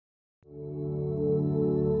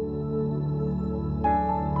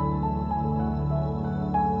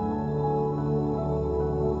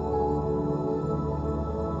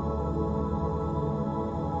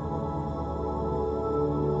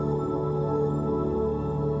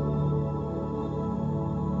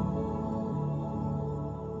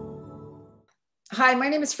Hi, my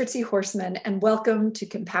name is Fritzi Horseman, and welcome to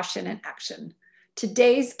Compassion in Action.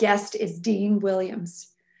 Today's guest is Dean Williams.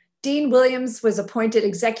 Dean Williams was appointed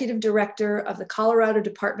Executive Director of the Colorado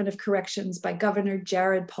Department of Corrections by Governor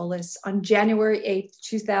Jared Polis on January 8,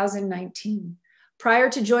 2019. Prior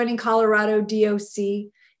to joining Colorado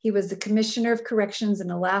DOC, he was the Commissioner of Corrections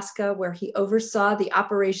in Alaska, where he oversaw the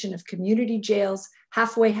operation of community jails,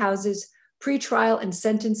 halfway houses, pretrial and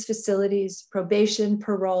sentence facilities, probation,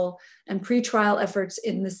 parole, and pretrial efforts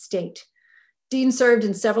in the state. Dean served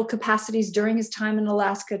in several capacities during his time in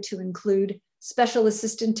Alaska, to include Special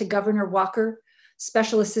Assistant to Governor Walker,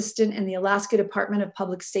 Special Assistant in the Alaska Department of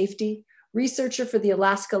Public Safety, Researcher for the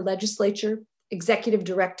Alaska Legislature, Executive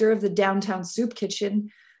Director of the Downtown Soup Kitchen,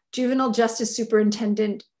 Juvenile Justice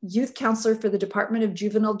Superintendent, Youth Counselor for the Department of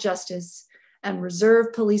Juvenile Justice, and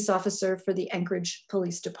Reserve Police Officer for the Anchorage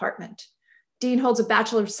Police Department. Dean holds a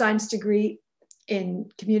Bachelor of Science Degree in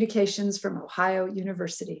Communications from Ohio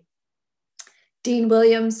University. Dean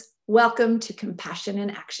Williams, welcome to Compassion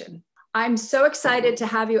in Action. I'm so excited to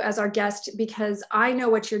have you as our guest because I know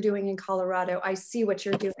what you're doing in Colorado. I see what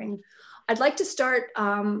you're doing. I'd like to start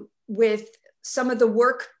with some of the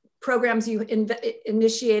work programs you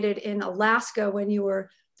initiated in Alaska when you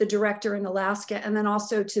were the director in Alaska, and then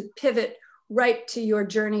also to pivot right to your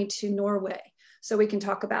journey to Norway. So we can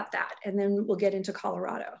talk about that, and then we'll get into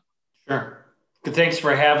Colorado. Sure. Good. Thanks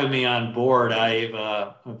for having me on board. I did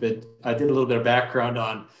a little bit of background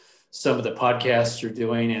on some of the podcasts you're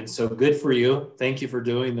doing, and so good for you. Thank you for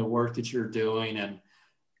doing the work that you're doing,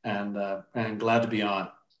 and glad to be on.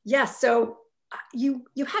 Yes. So you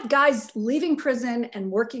had guys leaving prison and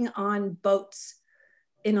working on boats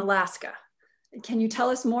in Alaska. Can you tell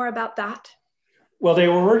us more about that? Well, they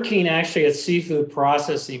were working actually at seafood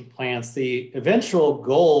processing plants. The eventual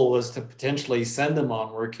goal was to potentially send them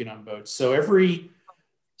on working on boats. So every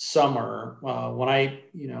summer, when I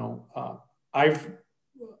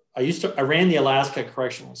ran the Alaska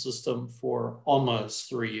correctional system for almost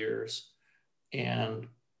 3 years, and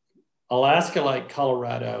Alaska, like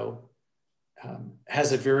Colorado,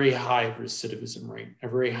 has a very high recidivism rate, a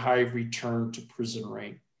very high return to prison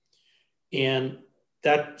rate, and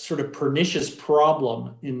that sort of pernicious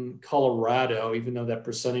problem in Colorado, even though that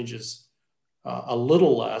percentage is a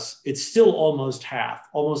little less, it's still almost half.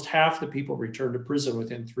 Almost half the people return to prison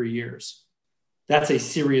within 3 years. That's a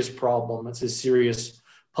serious problem. It's a serious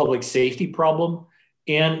public safety problem.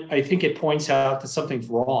 And I think it points out that something's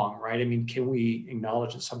wrong, right? I mean, can we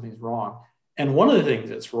acknowledge that something's wrong? And one of the things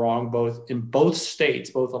that's wrong, in both states,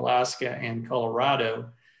 both Alaska and Colorado,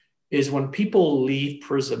 is when people leave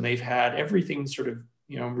prison, they've had everything sort of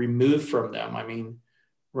removed from them. I mean,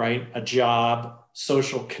 right? A job,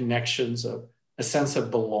 social connections, a sense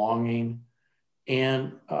of belonging.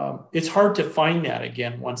 And it's hard to find that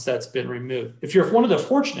again once that's been removed. If you're one of the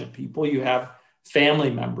fortunate people, you have family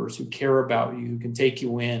members who care about you, who can take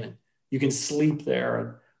you in, and you can sleep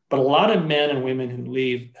there. But a lot of men and women who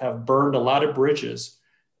leave have burned a lot of bridges.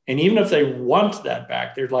 And even if they want that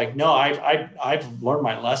back, they're like, no, I've learned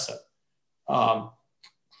my lesson.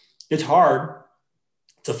 It's hard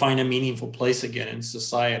to find a meaningful place again in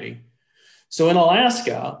society. So in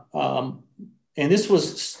Alaska, and this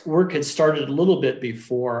was work had started a little bit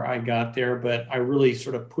before I got there, but I really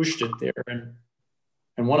sort of pushed it there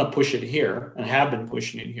and want to push it here and have been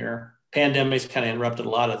pushing it here. Pandemics kind of interrupted a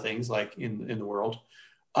lot of things like in the world.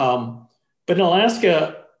 But in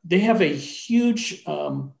Alaska, they have a huge,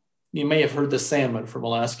 you may have heard the salmon from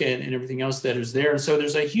Alaska and everything else that is there. And so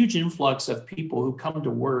there's a huge influx of people who come to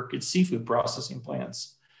work at seafood processing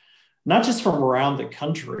plants, not just from around the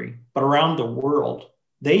country, but around the world.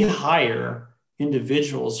 They hire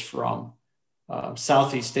individuals from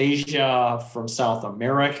Southeast Asia, from South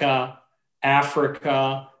America,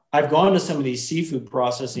 Africa. I've gone to some of these seafood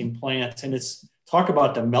processing plants, and it's talk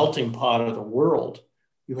about the melting pot of the world.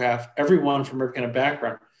 You have everyone from every kind of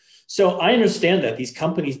background. So I understand that these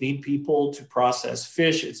companies need people to process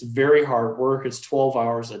fish. It's very hard work. It's 12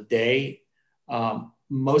 hours a day,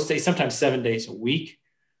 most days, sometimes 7 days a week.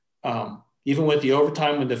 Even with the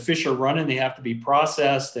overtime, when the fish are running, they have to be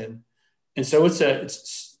processed. And so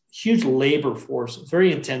it's huge labor force,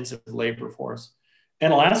 very intensive labor force.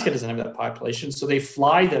 And Alaska doesn't have that population. So they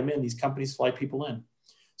fly them in. These companies fly people in.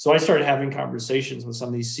 So I started having conversations with some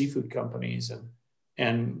of these seafood companies,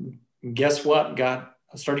 and guess what?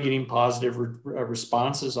 Started getting positive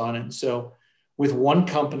responses on it. So with one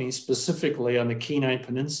company specifically on the Kenai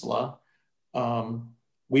Peninsula,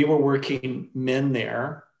 we were working men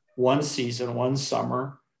there one season, one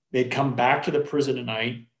summer. They'd come back to the prison at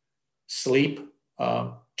night, sleep,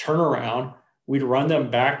 turn around. We'd run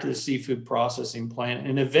them back to the seafood processing plant.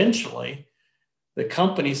 And eventually the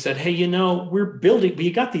company said, hey,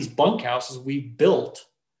 we got these bunkhouses we built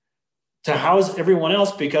to house everyone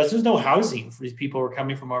else because there's no housing for these people who are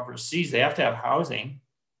coming from overseas. They have to have housing.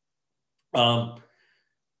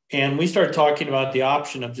 And we started talking about the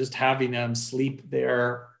option of just having them sleep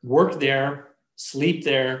there, work there, sleep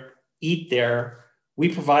there, eat there.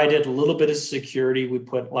 We provided a little bit of security. We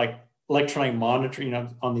put like electronic monitoring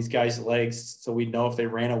on these guys' legs so we'd know if they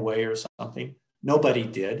ran away or something. Nobody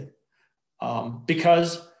did.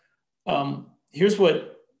 Because here's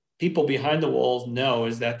what people behind the walls know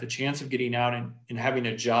is that the chance of getting out and having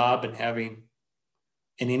a job and having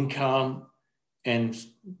an income, and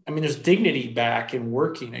I mean, there's dignity back in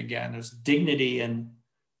working again. There's dignity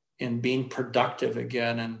in being productive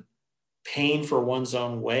again and paying for one's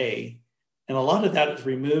own way. And a lot of that is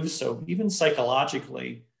removed. So even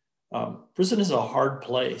psychologically, prison is a hard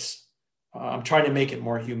place. I'm trying to make it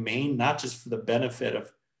more humane, not just for the benefit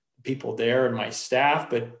of people there and my staff,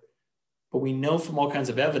 but we know from all kinds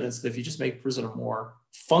of evidence that if you just make prison a more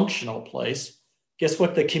functional place, guess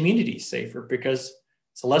what? The community's safer because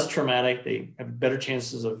it's less traumatic. They have better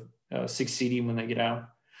chances of succeeding when they get out.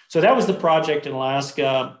 So that was the project in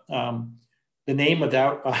Alaska. The name of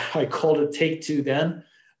that, I called it Take Two then.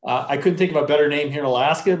 I couldn't think of a better name here in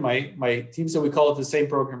Alaska. My team said we call it the same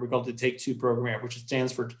program. We called it the Take Two program, which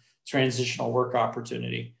stands for Transitional Work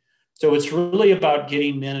Opportunity. So it's really about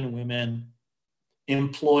getting men and women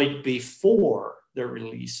employed before they're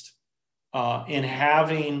released and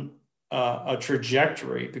having a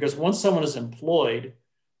trajectory, because once someone is employed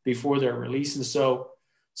before they're released, and so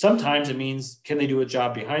sometimes it means, can they do a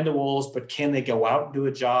job behind the walls, but can they go out and do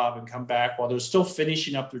a job and come back while they're still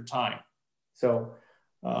finishing up their time? So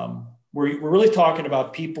we're really talking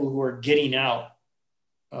about people who are getting out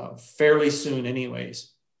fairly soon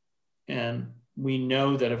anyways. And we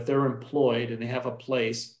know that if they're employed and they have a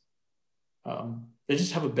place, they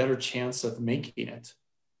just have a better chance of making it.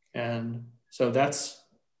 And so that's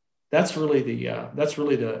really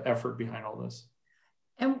the effort behind all this.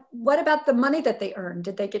 And what about the money that they earn?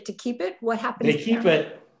 Did they get to keep it? What happens? They keep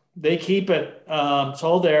it. They keep it. It's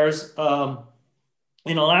all theirs.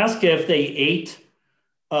 In Alaska, if they ate,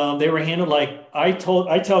 they were handled like I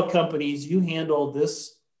tell companies, you handle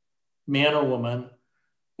this man or woman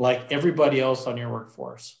like everybody else on your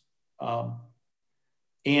workforce.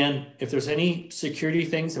 And if there's any security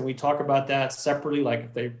things, and we talk about that separately, like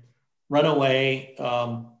if they run away,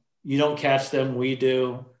 you don't catch them, we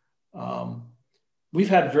do. We've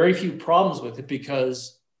had very few problems with it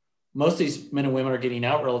because most of these men and women are getting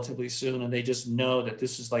out relatively soon, and they just know that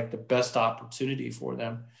this is like the best opportunity for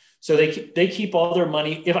them. So they keep all their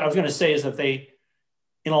money. If I was going to say is that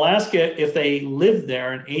in Alaska, if they lived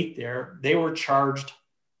there and ate there, they were charged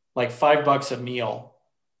like $5 a meal,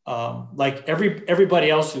 like everybody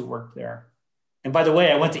else who worked there. And by the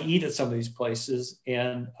way, I went to eat at some of these places,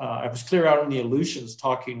 and I was clear out in the Aleutians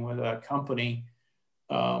talking with a company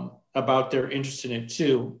about their interest in it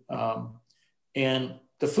too. And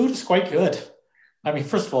the food is quite good. I mean,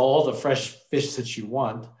 first of all the fresh fish that you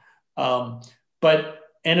want,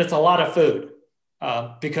 and it's a lot of food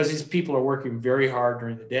because these people are working very hard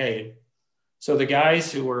during the day. So the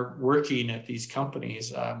guys who were working at these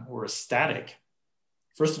companies were ecstatic.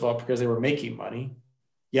 First of all, because they were making money.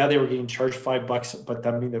 Yeah, they were getting charged $5, but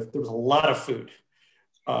I mean, there was a lot of food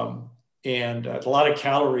and a lot of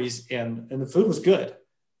calories, and the food was good.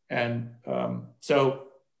 And so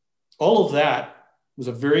all of that was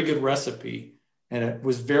a very good recipe, and it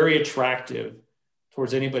was very attractive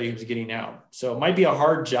towards anybody who was getting out. So it might be a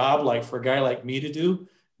hard job, like for a guy like me to do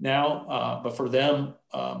now, but for them,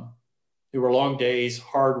 they were long days,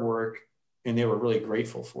 hard work, and they were really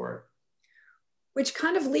grateful for it. Which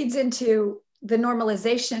kind of leads into the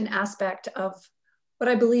normalization aspect of what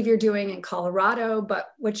I believe you're doing in Colorado,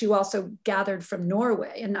 but what you also gathered from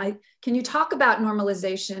Norway. And can you talk about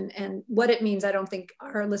normalization and what it means? I don't think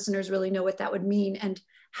our listeners really know what that would mean and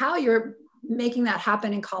how you're making that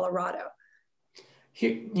happen in Colorado.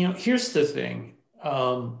 Here's the thing.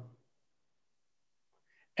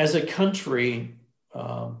 As a country,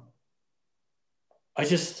 I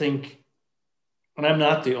just think, and I'm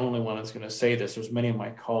not the only one that's going to say this, there's many of my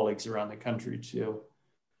colleagues around the country too.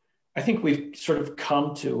 I think we've sort of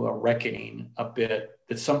come to a reckoning a bit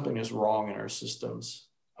that something is wrong in our systems.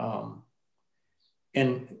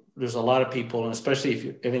 And there's a lot of people, and especially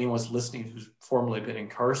if anyone's listening who's formerly been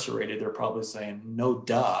incarcerated, they're probably saying, no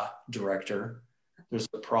duh, director, there's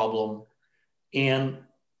a problem. And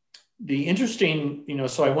the interesting,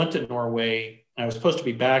 so I went to Norway. I was supposed to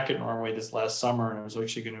be back in Norway this last summer, and I was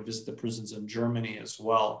actually going to visit the prisons in Germany as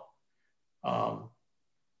well.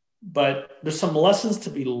 But there's some lessons to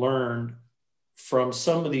be learned from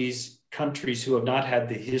some of these countries who have not had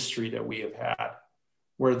the history that we have had,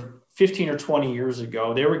 where 15 or 20 years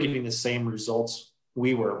ago, they were getting the same results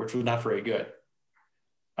we were, which was not very good.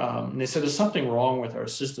 And they said, there's something wrong with our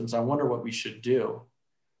systems. I wonder what we should do.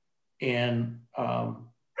 And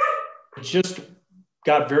it just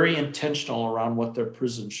got very intentional around what their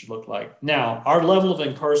prison should look like. Now, our level of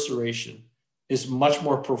incarceration is much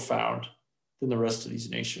more profound than the rest of these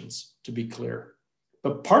nations, to be clear.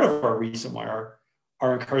 But part of our reason why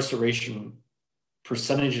our incarceration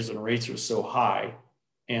percentages and rates are so high,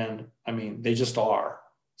 and I mean, they just are.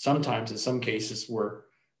 Sometimes, in some cases, we're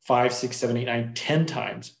 5, 6, 7, 8, 9, 10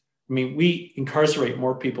 times. I mean, we incarcerate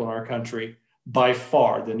more people in our country by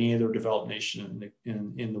far than any other developed nation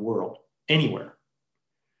in the world, anywhere.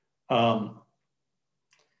 And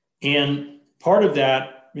part of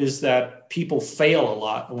that is that people fail a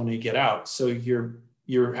lot when they get out. So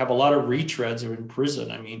you have a lot of retreads in prison.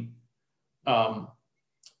 I mean, and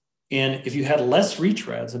if you had less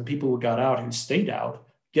retreads and people who got out who stayed out,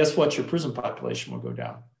 guess what? Your prison population will go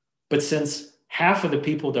down. But since half of the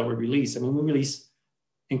people that were released, I mean, we release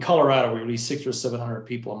in Colorado, we release 600 or 700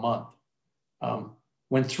 people a month.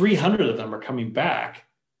 When 300 of them are coming back,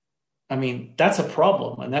 I mean, that's a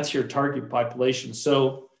problem, and that's your target population.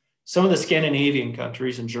 So some of the Scandinavian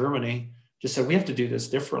countries and Germany just said, we have to do this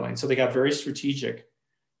differently. And so they got very strategic.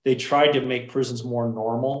 They tried to make prisons more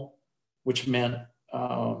normal, which meant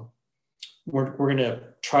we're going to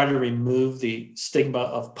try to remove the stigma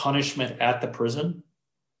of punishment at the prison.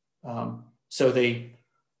 So they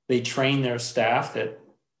train their staff that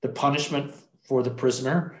the punishment for the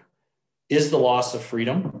prisoner is the loss of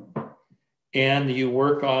freedom. And you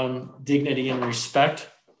work on dignity and respect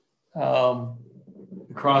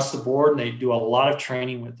across the board. And they do a lot of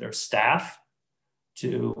training with their staff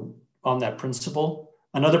on that principle.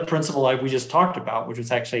 Another principle like we just talked about, which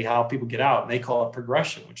is actually how people get out, and they call it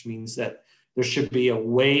progression, which means that there should be a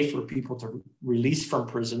way for people to release from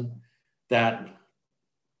prison that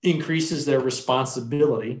increases their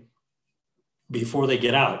responsibility before they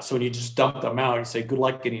get out. So when you just dump them out, you say, good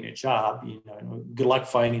luck getting a job, good luck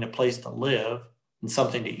finding a place to live and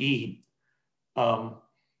something to eat.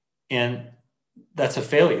 And that's a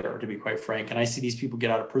failure, to be quite frank. And I see these people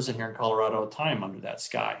get out of prison here in Colorado all the time under that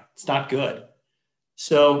sky. It's not good.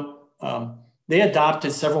 So they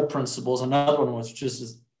adopted several principles. Another one was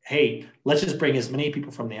just, hey, let's just bring as many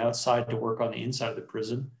people from the outside to work on the inside of the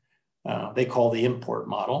prison. They call the import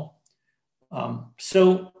model.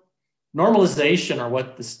 So normalization, or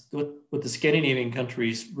what the Scandinavian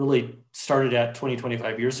countries really started at 20,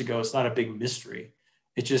 25 years ago, it's not a big mystery.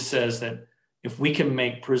 It just says that if we can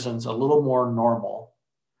make prisons a little more normal,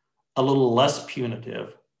 a little less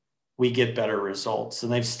punitive, we get better results.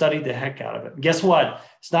 And they've studied the heck out of it. And guess what?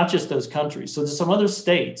 It's not just those countries. So there's some other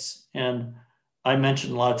states, and I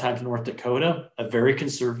mentioned a lot of times North Dakota, a very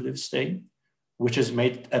conservative state, which has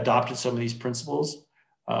adopted some of these principles.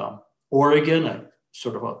 Oregon, a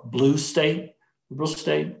sort of a blue state, liberal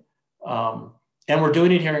state. And we're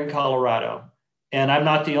doing it here in Colorado. And I'm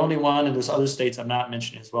not the only one, and there's other states I'm not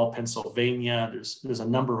mentioning as well, Pennsylvania, there's a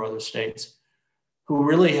number of other states who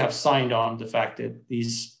really have signed on to the fact that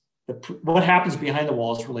what happens behind the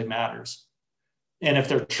walls really matters. And if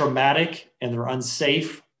they're traumatic and they're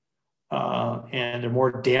unsafe and they're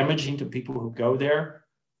more damaging to people who go there,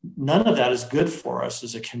 none of that is good for us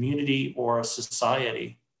as a community or a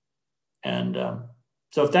society. And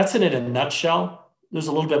so if that's it in a nutshell, there's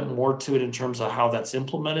a little bit more to it in terms of how that's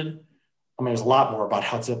implemented. I mean, there's a lot more about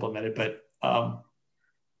how it's implemented, but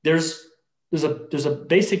there's a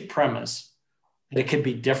basic premise that it can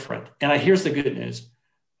be different. And here's the good news.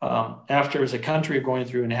 After, as a country, going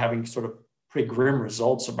through and having sort of pretty grim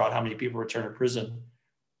results about how many people return to prison,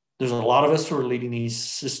 there's a lot of us who are leading these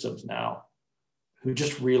systems now who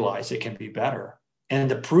just realize it can be better. And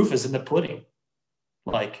the proof is in the pudding.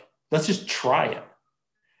 Like, let's just try it.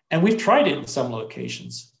 And we've tried it in some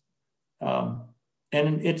locations. And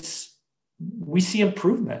we see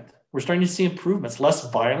improvement. We're starting to see improvements, less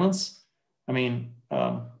violence. I mean,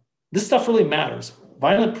 this stuff really matters.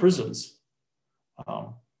 Violent prisons,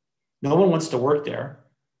 no one wants to work there.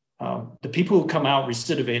 The people who come out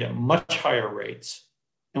recidivate at much higher rates.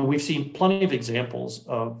 And we've seen plenty of examples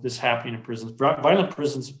of this happening in prisons. Violent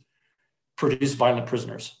prisons produce violent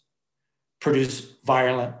prisoners, produce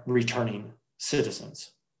violent returning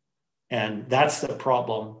citizens. And that's the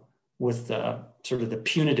problem with the sort of the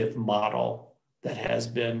punitive model that has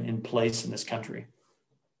been in place in this country.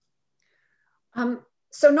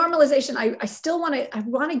 So normalization, I still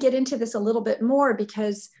want to get into this a little bit more,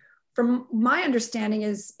 because from my understanding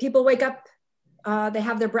is people wake up they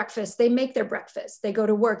have their breakfast, they make their breakfast, they go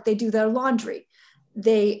to work, they do their laundry,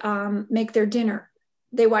 they make their dinner,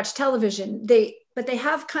 they watch television, but they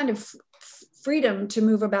have kind of freedom to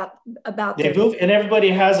move about they move, and everybody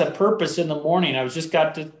has a purpose in the morning. I just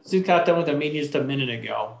got done with a meeting just a minute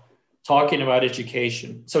ago talking about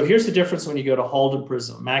education. So here's the difference when you go to Halden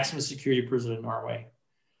Prison, maximum security prison in Norway.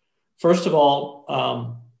 First of all,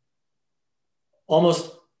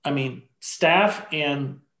 staff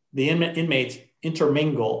and the inmates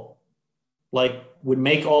intermingle, like would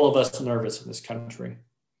make all of us nervous in this country,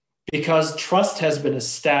 because trust has been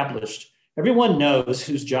established. Everyone knows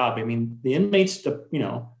whose job. I mean, the inmates, the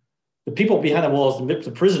people behind the walls,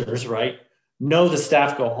 the prisoners, right, know the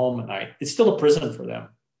staff go home at night. It's still a prison for them.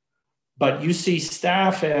 But you see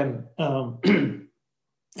staff and the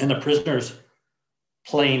prisoners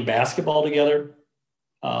playing basketball together,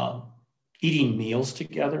 eating meals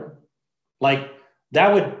together. Like,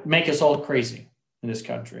 that would make us all crazy in this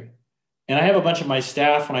country. And I have a bunch of my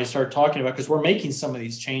staff when I start talking about, because we're making some of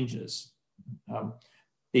these changes.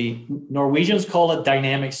 The Norwegians call it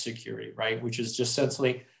dynamic security, right? Which is just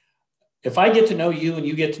essentially, if I get to know you and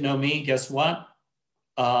you get to know me, guess what?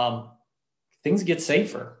 Things get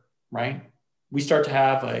safer, right? We start to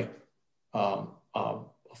have a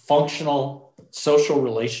functional social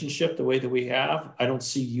relationship the way that we have. I don't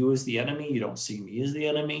see you as the enemy. You don't see me as the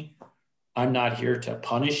enemy. I'm not here to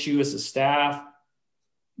punish you as a staff.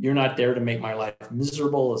 You're not there to make my life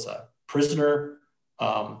miserable as a prisoner.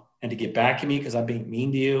 And to get back at me because I'm being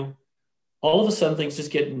mean to you. All of a sudden, things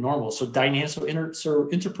just get normal. So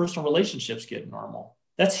interpersonal relationships get normal.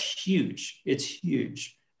 That's huge. It's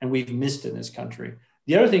huge. And we've missed in this country.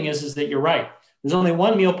 The other thing is that you're right. There's only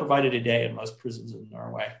one meal provided a day in most prisons in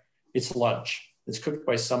Norway. It's lunch. It's cooked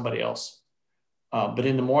by somebody else. But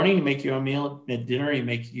in the morning, you make your own meal. At dinner,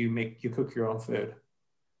 you cook your own food.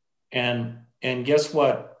 And guess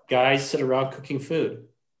what? Guys sit around cooking food.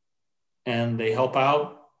 And they help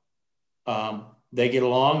out. They get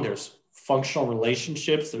along. There's functional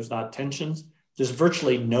relationships. There's not tensions. There's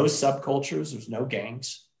virtually no subcultures. There's no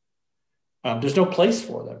gangs. There's no place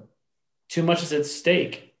for them. Too much is at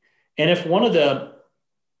stake. And if one of the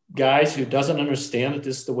guys who doesn't understand that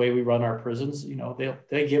this is the way we run our prisons,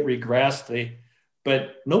 they get regressed.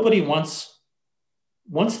 But nobody once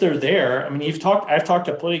they're there. I mean, I've talked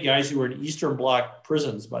to plenty of guys who were in Eastern Bloc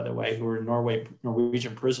prisons, by the way, who were in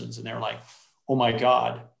Norwegian prisons, and they're like, oh my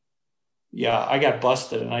God. Yeah, I got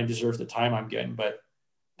busted and I deserve the time I'm getting, but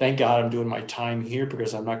thank God I'm doing my time here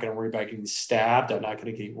because I'm not going to worry about getting stabbed. I'm not going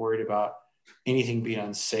to get worried about anything being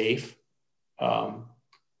unsafe.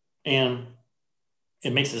 And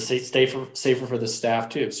it makes it safer for the staff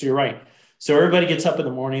too. So you're right. So everybody gets up in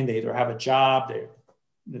the morning, they either have a job,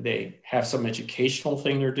 they have some educational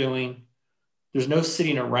thing they're doing. There's no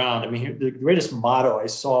sitting around. I mean, the greatest motto I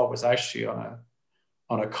saw was actually on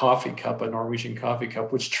a coffee cup, a Norwegian coffee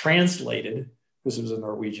cup, which translated, because it was a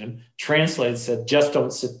Norwegian, said, just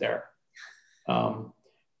don't sit there. That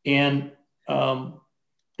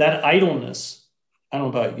idleness, I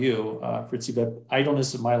don't know about you, Fritzy, but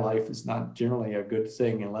idleness in my life is not generally a good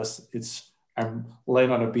thing unless I'm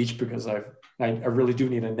laying on a beach because I really do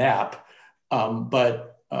need a nap.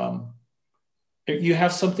 But you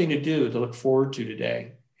have something to do, to look forward to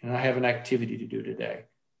today. And I have an activity to do today.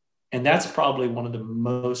 And that's probably one of the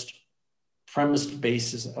most premised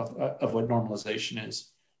bases of what normalization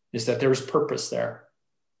is that there is purpose there.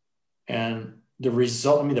 And the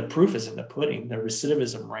result, the proof is in the pudding. The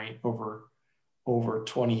recidivism rate over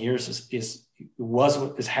 20 years is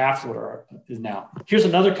half what it is now. Here's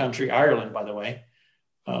another country, Ireland, by the way,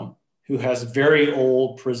 who has very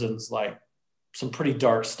old prisons, like some pretty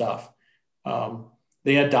dark stuff.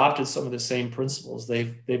 They adopted some of the same principles.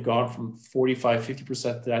 They've gone from 45,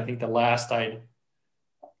 50% to, I think the last I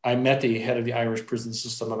met the head of the Irish prison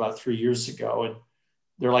system about 3 years ago, and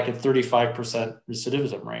they're like a 35%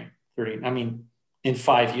 recidivism rate, in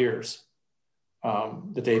 5 years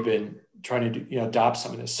that they've been trying to adopt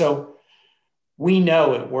some of this. So we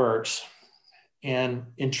know it works. And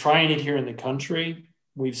in trying it here in the country,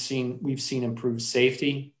 we've seen improved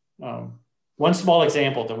safety. One small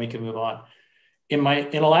example, then we can move on.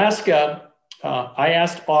 In Alaska, I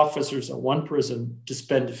asked officers at one prison to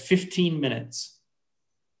spend 15 minutes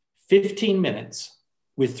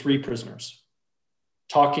with 3 prisoners,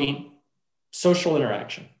 talking social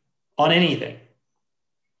interaction on anything.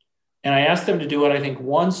 And I asked them to do it, I think,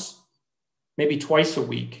 once, maybe twice a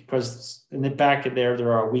week, because in the back of there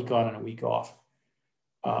are a week on and a week off.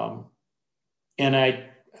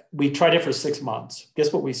 We tried it for 6 months.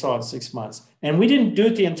 Guess what we saw in 6 months? And we didn't do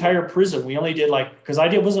it the entire prison. We only did because I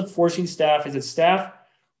wasn't forcing staff. I said, staff,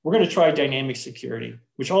 we're going to try dynamic security,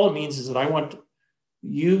 which all it means is that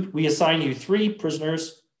we assign you 3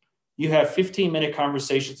 prisoners. You have 15-minute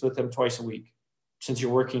conversations with them twice a week, since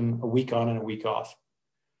you're working a week on and a week off.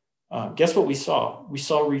 Guess what we saw? We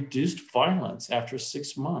saw reduced violence after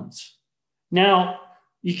 6 months. Now,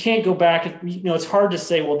 you can't go back and, it's hard to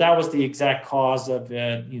say, well, that was the exact cause of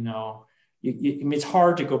it. It's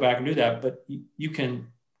hard to go back and do that, but you can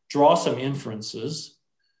draw some inferences.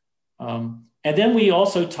 And then we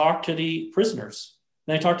also talked to the prisoners.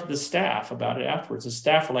 And I talked to the staff about it afterwards. The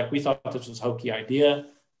staff were like, we thought this was a hokey idea.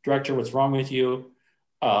 Director, what's wrong with you?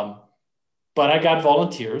 But I got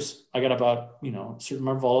volunteers. I got about, a certain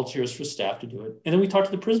number of volunteers for staff to do it. And then we talked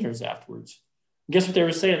to the prisoners afterwards. And guess what they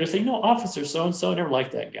were saying? They're saying, officer so-and-so, I never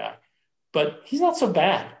liked that guy. But he's not so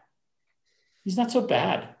bad. He's not so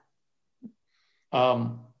bad.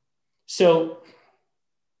 So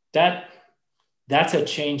that's a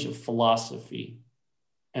change of philosophy,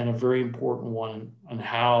 and a very important one on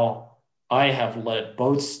how I have led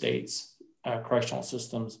both states' correctional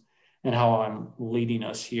systems and how I'm leading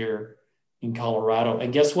us here in Colorado.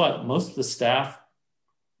 And guess what? Most of the staff,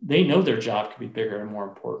 they know their job could be bigger and more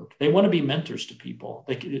important. They want to be mentors to people.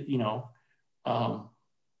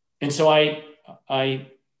 And so I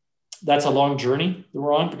that's a long journey that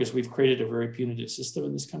we're on, because we've created a very punitive system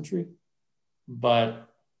in this country. But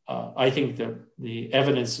I think that the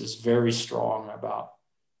evidence is very strong about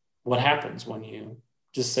what happens when you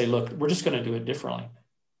just say, look, we're just going to do it differently.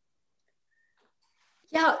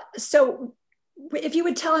 Yeah. So if you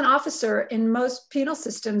would tell an officer in most penal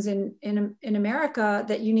systems in America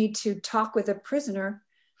that you need to talk with a prisoner,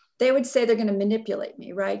 they would say they're going to manipulate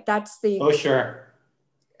me, right? That's the... Oh, sure.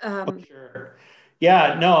 Sure.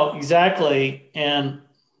 Yeah, no, exactly. And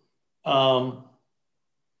the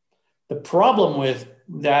problem with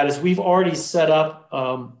that is we've already set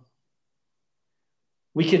up,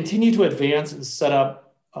 we continue to advance and set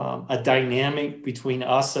up a dynamic between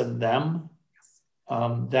us and them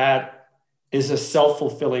that is a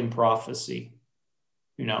self-fulfilling prophecy.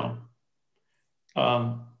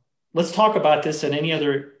 Let's talk about this in any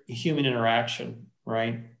other human interaction,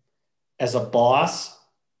 right? As a boss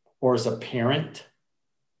or as a parent,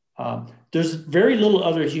 there's very little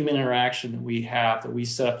other human interaction that we have that we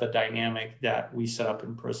set up the dynamic that we set up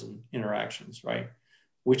in prison interactions, right?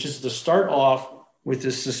 Which is to start off with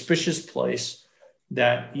this suspicious place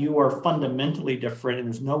that you are fundamentally different, and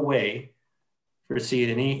there's no way for to see it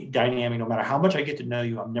in any dynamic, no matter how much I get to know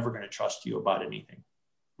you, I'm never going to trust you about anything,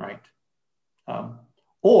 right?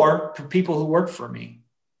 Or for people who work for me,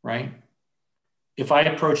 right? If I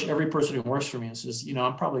approach every person who works for me and says,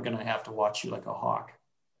 I'm probably going to have to watch you like a hawk,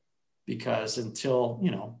 because until,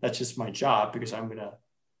 that's just my job, because I'm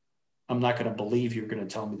not going to believe you're going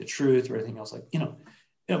to tell me the truth or anything else,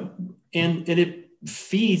 and it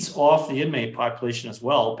feeds off the inmate population as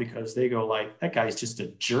well, because they go like, that guy's just a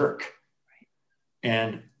jerk.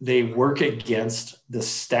 And they work against the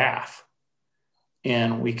staff.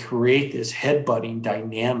 And we create this headbutting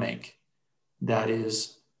dynamic that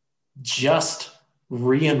is just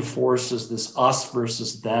reinforces this us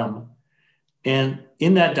versus them. And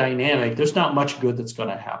in that dynamic, there's not much good that's going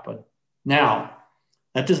to happen. Now,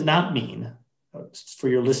 that does not mean, for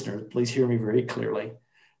your listeners, please hear me very clearly,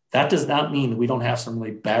 that does not mean we don't have some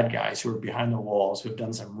really bad guys who are behind the walls, who have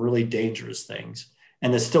done some really dangerous things,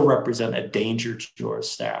 and that still represent a danger to our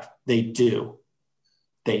staff. They do.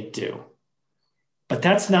 They do. But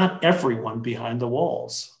that's not everyone behind the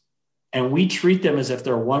walls. And we treat them as if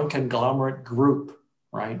they're one conglomerate group,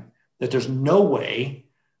 right? That there's no way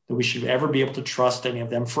that we should ever be able to trust any of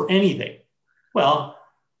them for anything. Well,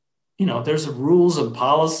 there's rules and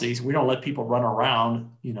policies. We don't let people run around,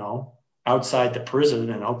 outside the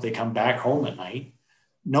prison and hope they come back home at night.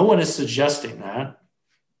 No one is suggesting that.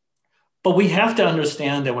 But we have to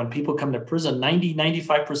understand that when people come to prison,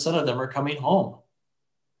 95% of them are coming home.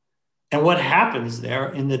 And what happens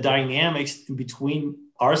there in the dynamics between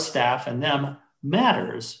our staff and them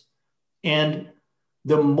matters. And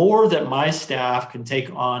the more that my staff can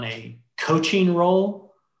take on a coaching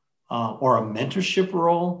role or a mentorship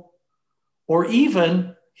role, or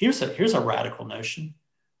even, here's a radical notion.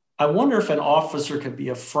 I wonder if an officer could be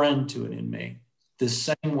a friend to an inmate the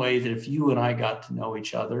same way that if you and I got to know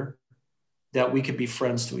each other, that we could be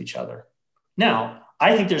friends to each other. Now,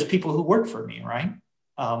 I think there's people who work for me, right?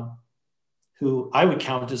 Who I would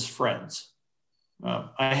count as friends.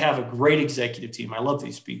 I have a great executive team. I love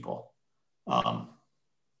these people. I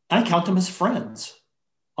count them as friends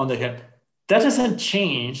on the head. That doesn't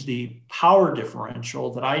change the power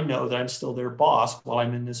differential that I know that I'm still their boss while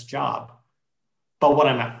I'm in this job. But when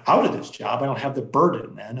I'm out of this job, I don't have the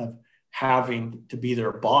burden then of having to be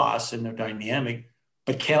their boss and their dynamic,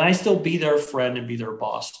 but can I still be their friend and be their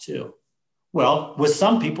boss too? Well, with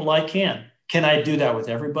some people I can. Can I do that with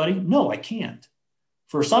everybody? No, I can't.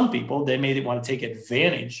 For some people, they may want to take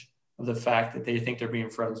advantage of the fact that they think they're being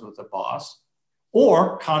friends with the boss.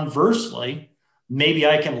 Or conversely, maybe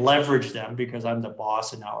I can leverage them because I'm the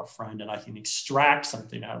boss and now a friend, and I can extract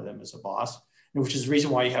something out of them as a boss, which is the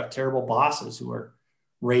reason why you have terrible bosses who are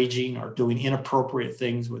raging or doing inappropriate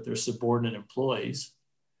things with their subordinate employees.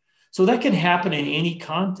 So that can happen in any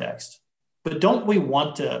context. But don't we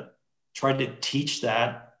want to try to teach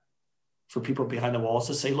that for people behind the walls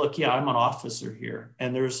to say, look, yeah, I'm an officer here,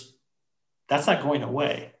 and that's not going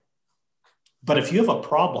away. But if you have a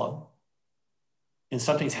problem and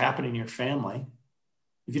something's happening in your family,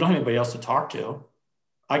 if you don't have anybody else to talk to,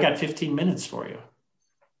 I got 15 minutes for you.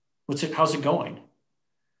 How's it going?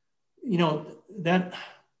 You know, that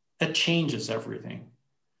changes everything.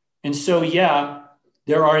 And so, yeah,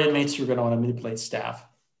 there are inmates who are going to want to manipulate staff.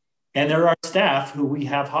 And there are staff who we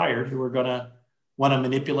have hired who are going to want to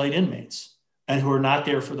manipulate inmates and who are not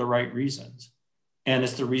there for the right reasons. And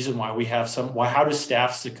it's the reason why we have how do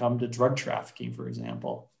staff succumb to drug trafficking, for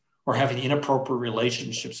example, or having inappropriate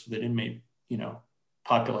relationships with an inmate,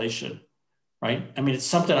 population, right? I mean, it's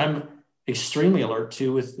something I'm extremely alert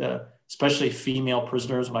to with especially female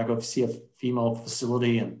prisoners. When I go see a female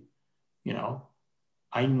facility and,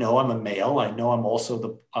 I know I'm a male. I know I'm also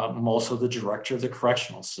the director of the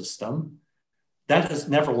correctional system. That has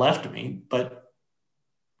never left me, but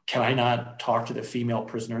can I not talk to the female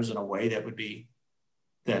prisoners in a way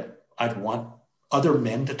that I'd want other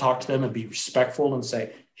men to talk to them and be respectful and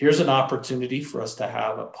say, here's an opportunity for us to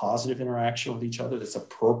have a positive interaction with each other that's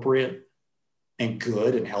appropriate and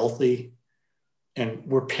good and healthy. And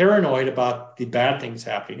we're paranoid about the bad things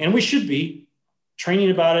happening. And we should be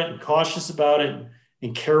training about it and cautious about it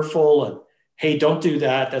and careful. And, hey, don't do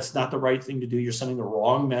that. That's not the right thing to do. You're sending the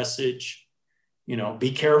wrong message.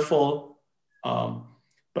 Be careful.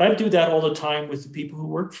 But I do that all the time with the people who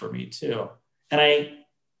work for me too. And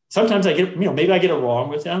sometimes I get, maybe I get it wrong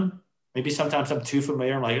with them. Maybe sometimes I'm too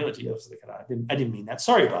familiar. I'm like, oh, geez, I didn't mean that.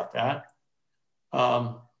 Sorry about that.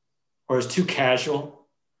 Or it's too casual.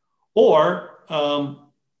 Or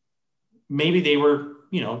maybe they were,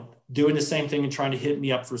 doing the same thing and trying to hit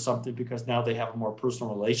me up for something because now they have a more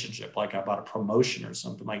personal relationship, like about a promotion or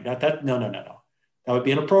something like that. No. That would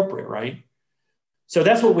be inappropriate, right? So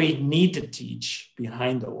that's what we need to teach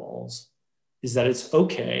behind the walls, is that it's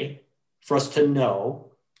okay for us to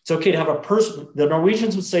know. It's okay to have the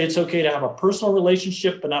Norwegians would say it's okay to have a personal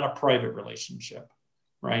relationship, but not a private relationship,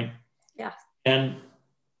 right? Yeah. And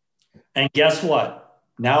guess what?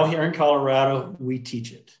 Now here in Colorado, we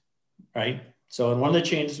teach it, right? So in one of the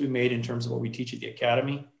changes we made in terms of what we teach at the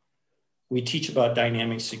academy, we teach about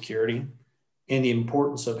dynamic security and the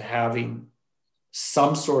importance of having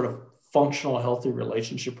some sort of functional, healthy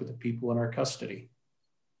relationship with the people in our custody.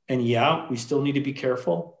 And yeah, we still need to be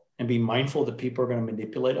careful and be mindful that people are going to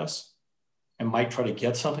manipulate us and might try to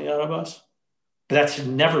get something out of us, but that should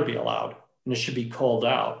never be allowed. And it should be called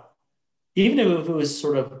out, even if it was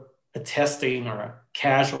sort of a testing or a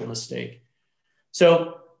casual mistake.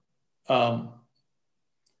 So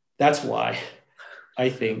that's why I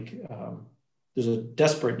think there's a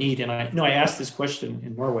desperate need. And I asked this question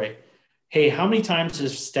in Norway. Hey, how many times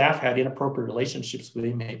has staff had inappropriate relationships with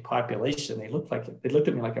the inmate population? They looked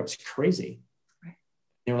at me like I was crazy. Right.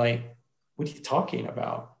 They were like, what are you talking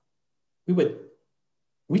about?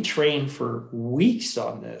 We trained for weeks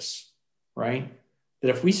on this, right? That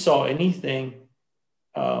if we saw anything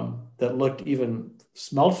that looked even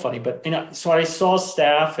smelled funny, but so I saw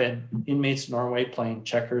staff and inmates in Norway playing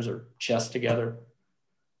checkers or chess together.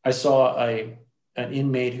 I saw an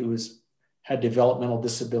inmate who had developmental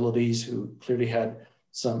disabilities, who clearly had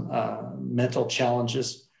some mental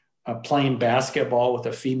challenges, playing basketball with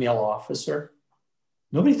a female officer.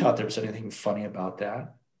 Nobody thought there was anything funny about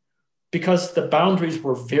that because the boundaries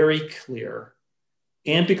were very clear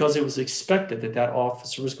and because it was expected that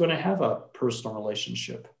officer was going to have a personal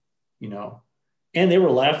relationship, and they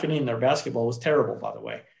were laughing and their basketball was terrible, by the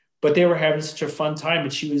way, but they were having such a fun time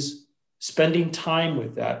and she was spending time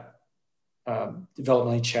with that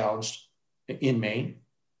developmentally challenged inmate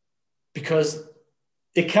because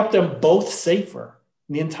it kept them both safer.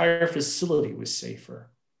 The entire facility was safer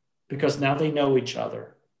because now they know each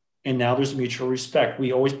other and now there's mutual respect.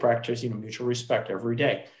 We always practice, mutual respect every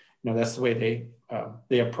day. That's the way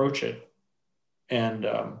they approach it. And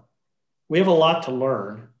we have a lot to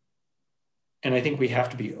learn. And I think we have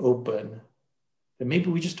to be open that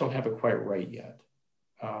maybe we just don't have it quite right yet.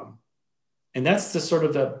 And that's the sort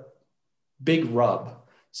of the big rub.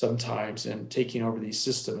 sometimes in taking over these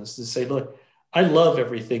systems to say, look, I love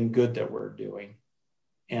everything good that we're doing.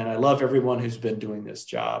 And I love everyone who's been doing this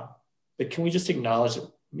job. But can we just acknowledge that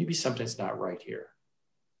maybe something's not right here?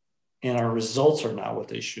 And our results are not what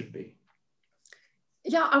they should be.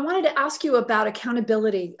 Yeah, I wanted to ask you about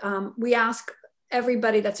accountability. We ask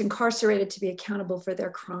everybody that's incarcerated to be accountable for their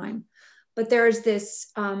crime. But there's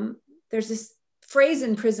this phrase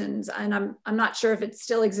in prisons, and I'm not sure if it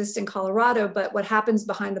still exists in Colorado, but what happens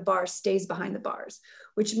behind the bars stays behind the bars,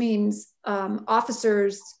 which means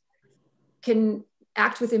officers can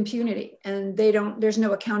act with impunity, and there's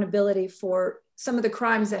no accountability for some of the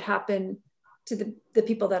crimes that happen to the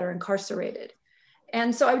people that are incarcerated.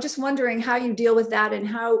 And so I was just wondering how you deal with that, and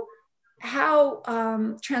how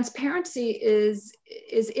transparency is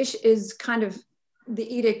kind of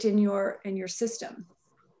the edict in your system.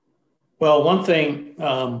 Well, one thing,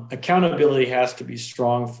 accountability has to be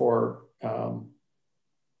strong for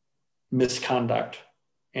misconduct.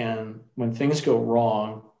 And when things go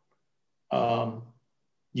wrong,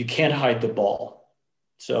 you can't hide the ball.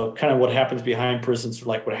 So kind of what happens behind prisons,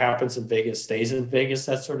 like what happens in Vegas stays in Vegas,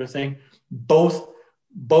 that sort of thing. Both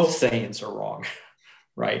sayings are wrong,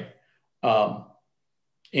 right?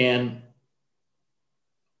 And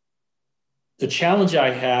the challenge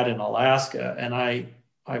I had in Alaska, and I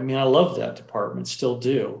mean, I love that department, still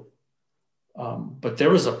do. But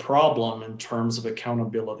there was a problem in terms of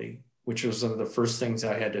accountability, which was one of the first things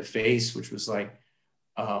I had to face, which was like,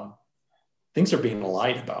 things are being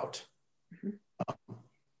lied about. Mm-hmm.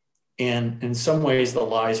 And in some ways, the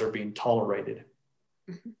lies are being tolerated.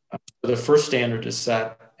 Mm-hmm. The first standard is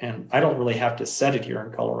set, and I don't really have to set it here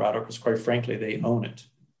in Colorado because, quite frankly, they own it.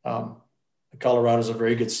 Colorado is a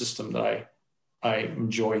very good system that I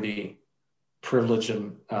enjoy the privilege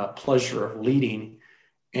and pleasure of leading,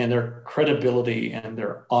 and their credibility and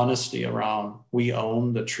their honesty around we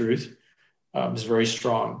own the truth is very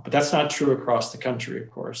strong. But that's not true across the country, of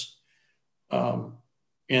course.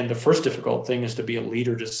 And the first difficult thing is to be a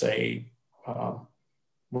leader to say,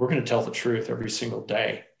 we're going to tell the truth every single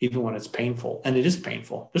day, even when it's painful. And it is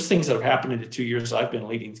painful. There's things that have happened in the 2 years I've been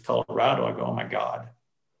leading Colorado. I go, oh my God,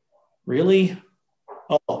 really?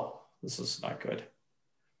 Oh, this is not good.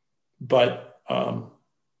 But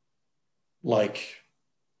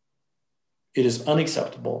it is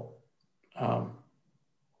unacceptable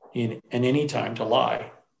in any time to lie.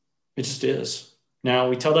 It just is. Now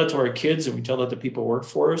we tell that to our kids, and we tell that to people who work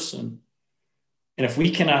for us, and if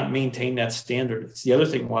we cannot maintain that standard, it's the other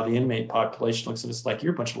thing why the inmate population looks at us like,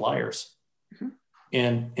 you're a bunch of liars. Mm-hmm.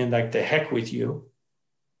 And like, the heck with you.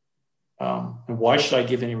 And why should I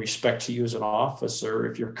give any respect to you as an officer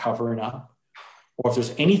if you're covering up? Or if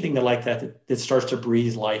there's anything that starts to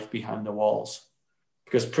breathe life behind the walls.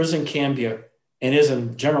 Because prison can be and is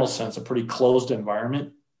in general sense, a pretty closed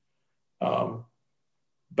environment.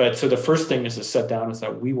 But so the first thing is to set down is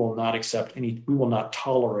that we will not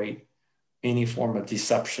tolerate any form of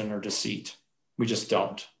deception or deceit. We just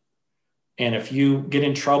don't. And if you get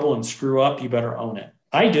in trouble and screw up, you better own it.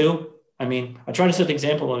 I do. I mean, I try to set the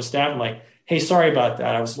example on the staff. I'm like, hey, sorry about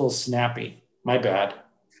that. I was a little snappy. My bad.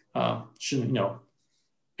 Shouldn't.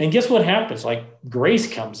 And guess what happens? Like,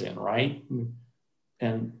 grace comes in, right?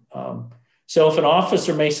 And so if an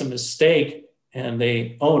officer makes a mistake and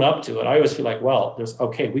they own up to it, I always feel like, well,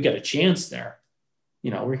 we got a chance there.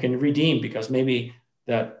 We can redeem, because maybe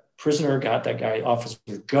that prisoner got that guy, Officer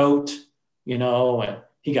Goat, and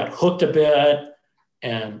he got hooked a bit.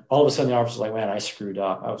 And all of a sudden the officer's like, man, I screwed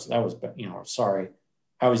up. Sorry.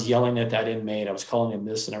 I was yelling at that inmate. I was calling him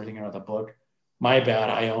this and everything out of the book. My bad.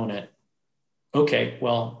 I own it. Okay,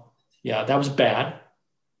 well, yeah, that was bad.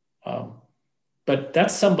 But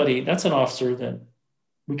that's an officer that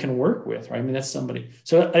we can work with, right? I mean, that's somebody.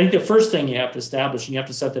 So I think the first thing you have to establish, and you have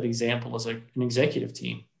to set that example as an executive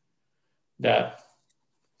team,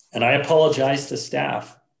 and I apologize to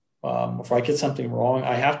staff. If I get something wrong,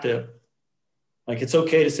 I have to, it's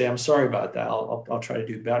okay to say, I'm sorry about that. I'll try to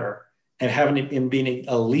do better. And being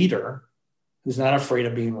a leader who's not afraid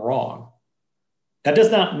of being wrong. That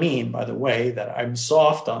does not mean, by the way, that I'm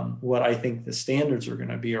soft on what I think the standards are going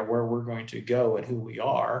to be or where we're going to go and who we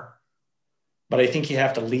are. But I think you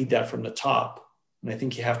have to lead that from the top. And I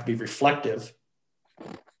think you have to be reflective.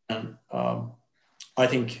 And I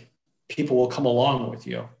think people will come along with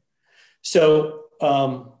you. So,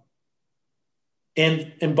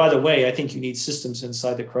 and by the way, I think you need systems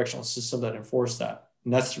inside the correctional system that enforce that.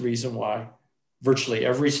 And that's the reason why virtually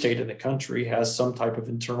every state in the country has some type of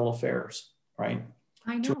internal affairs, right?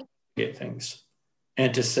 I know. To get things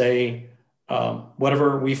and to say,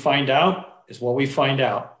 whatever we find out is what we find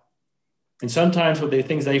out. And sometimes with the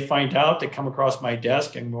things they find out, they come across my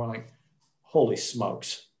desk and going like, holy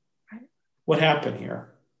smokes, what happened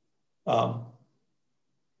here?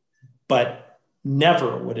 But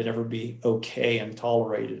never would it ever be okay and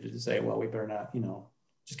tolerated to say, well, we better not,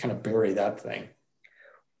 just kind of bury that thing.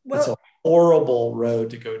 Well, it's a horrible road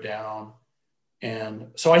to go down. And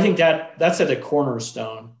so I think that's at a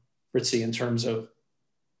cornerstone, Fritzy, in terms of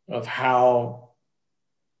how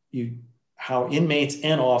inmates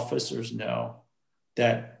and officers know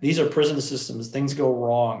that these are prison systems, things go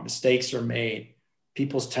wrong, mistakes are made,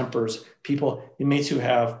 people's tempers, inmates who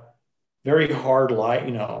have very hard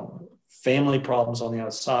life, family problems on the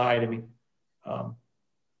outside. I mean,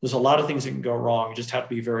 there's a lot of things that can go wrong. You just have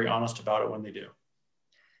to be very honest about it when they do.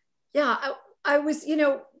 Yeah, I was,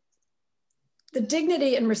 the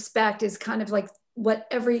dignity and respect is kind of like what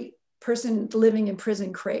every person living in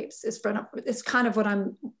prison craves. It's kind of what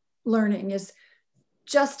I'm learning, is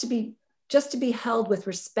just to be held with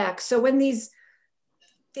respect. So when these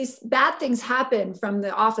bad things happen from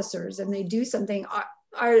the officers and they do something,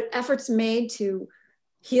 are efforts made to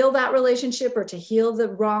heal that relationship or to heal the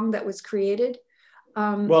wrong that was created?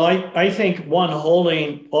 Well, I think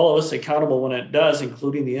holding all of us accountable when it does,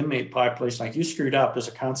 including the inmate population, like you screwed up, there's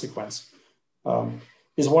a consequence,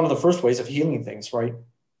 is one of the first ways of healing things, right?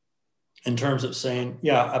 In terms of saying,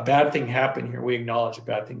 yeah, a bad thing happened here. We acknowledge a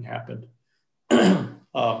bad thing happened.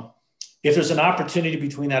 If there's an opportunity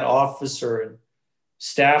between that officer and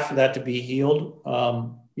staff for that to be healed,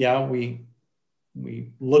 we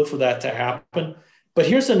look for that to happen. But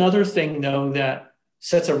here's another thing, though, that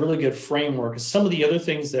sets a really good framework. Is some of the other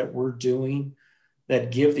things that we're doing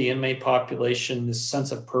that give the inmate population this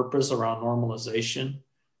sense of purpose around normalization.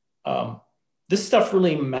 This stuff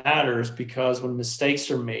really matters because when mistakes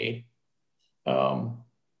are made, the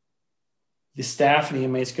staff and the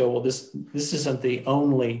inmates go, well, this isn't the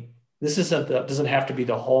only, doesn't have to be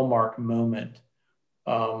the hallmark moment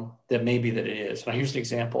that maybe that it is. Now, here's an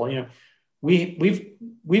example.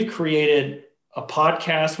 We've created a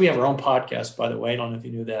podcast. We have our own podcast, by the way. I don't know if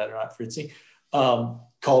you knew that or not, Fritzy,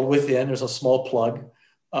 called Within. There's a small plug.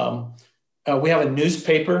 We have a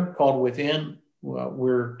newspaper called Within.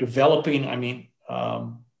 We're developing, I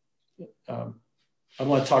don't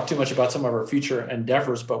want to talk too much about some of our future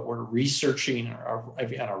endeavors, but we're researching on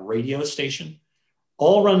a radio station,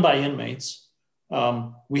 all run by inmates.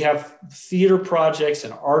 We have theater projects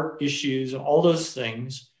and art issues and all those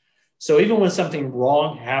things. So even when something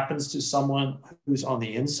wrong happens to someone who's on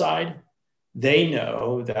the inside, they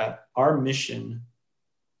know that our mission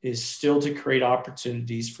is still to create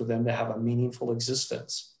opportunities for them to have a meaningful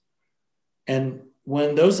existence. And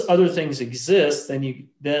when those other things exist, then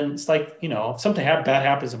it's like, if something bad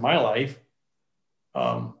happens in my life,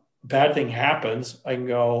 bad thing happens, I can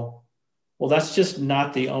go, well, that's just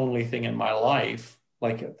not the only thing in my life.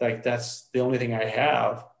 Like that's the only thing I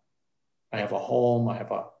have. I have a home. I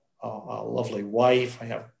have a lovely wife. I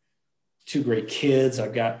have 2 great kids.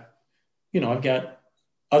 I've got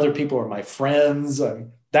other people who are my friends.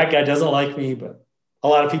 That guy doesn't like me, but a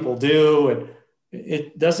lot of people do.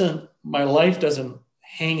 And my life doesn't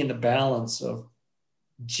hang in the balance of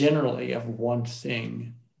generally of one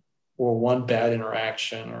thing or one bad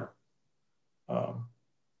interaction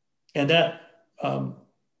and that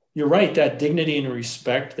you're right, that dignity and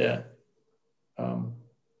respect that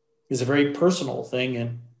is a very personal thing.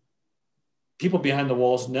 And people behind the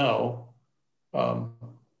walls know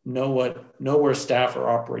where staff are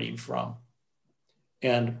operating from.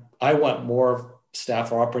 And I want more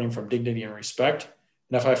staff are operating from dignity and respect.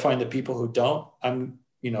 And if I find that people who don't,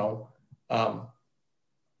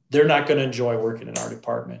 they're not going to enjoy working in our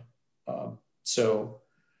department.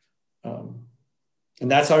 And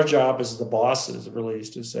that's our job as the bosses, really, is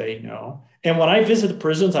to say no. And when I visit the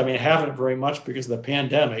prisons, I haven't very much because of the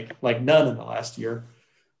pandemic, like none in the last year.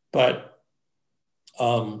 But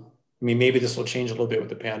maybe this will change a little bit with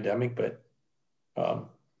the pandemic, but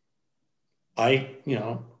I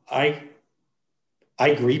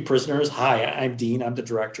greet prisoners. Hi, I'm Dean. I'm the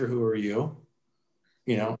director. Who are you?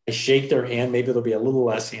 I shake their hand. Maybe there'll be a little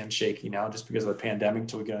less handshaking now just because of the pandemic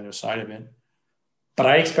until we get on the other side of it. But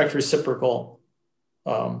I expect reciprocal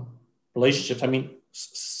relationships.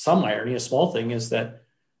 Some irony, a small thing is that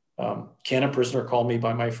can a prisoner call me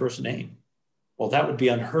by my first name? Well, that would be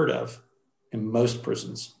unheard of in most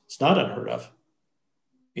prisons. It's not unheard of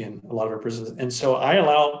in a lot of our prisons. And so I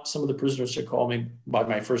allow some of the prisoners to call me by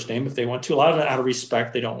my first name if they want to. A lot of it out of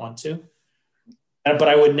respect, they don't want to. But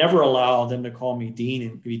I would never allow them to call me Dean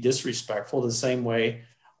and be disrespectful the same way.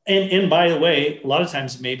 And by the way, a lot of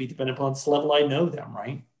times maybe depending upon the level I know them,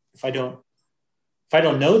 right? If if I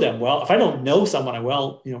don't know them well, if I don't know someone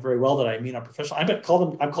very well that I meet on professional, I might call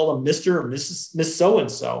them Mr. or Miss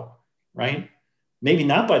So-and-so, right? Maybe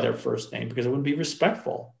not by their first name because it wouldn't be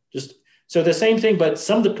respectful. Just so the same thing, but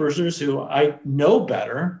some of the prisoners who I know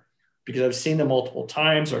better because I've seen them multiple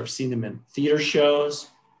times or I've seen them in theater shows,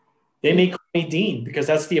 they may call me Dean because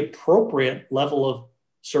that's the appropriate level of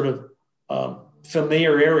sort of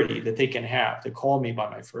familiarity that they can have to call me by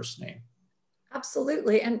my first name.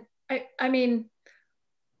 Absolutely. And I mean,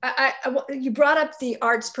 you brought up the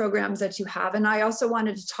arts programs that you have, and I also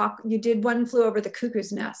wanted to talk, you did One Flew Over the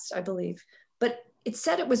Cuckoo's Nest, I believe, but it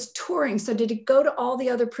said it was touring. So did it go to all the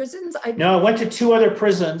other prisons? No, I went to 2 other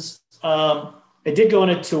prisons. I did go on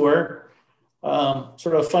a tour.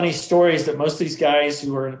 Sort of funny stories that most of these guys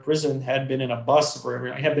who were in prison had been in a bus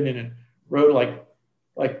or I had been in a road,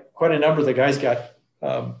 like quite a number of the guys got,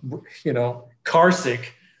 car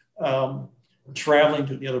sick, traveling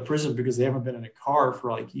to the other prison because they haven't been in a car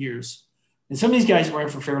for like years. And some of these guys were in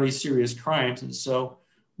for fairly serious crimes. And so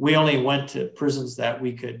we only went to prisons that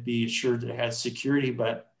we could be assured that had security,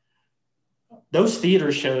 but those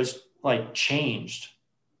theater shows like changed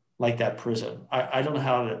like that prison. I don't know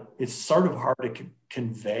how to, it's sort of hard to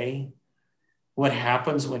convey what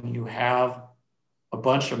happens when you have a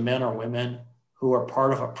bunch of men or women who are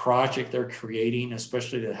part of a project they're creating,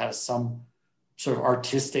 especially that has some sort of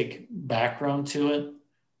artistic background to it.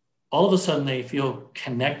 All of a sudden they feel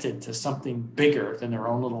connected to something bigger than their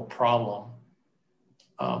own little problem.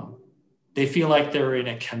 They feel like they're in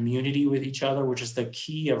a community with each other, which is the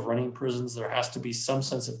key of running prisons. There has to be some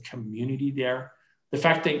sense of community there. The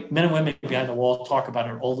fact that men and women behind the wall talk about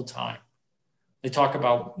it all the time. They talk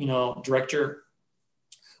about, director,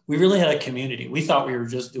 we really had a community. We thought we were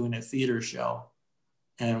just doing a theater show,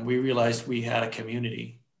 and we realized we had a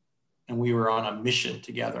community and we were on a mission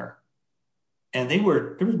together. And there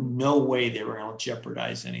was no way they were going to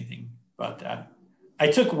jeopardize anything about that. I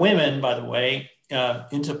took women, by the way,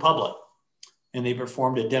 into public, and they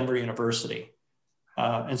performed at Denver University.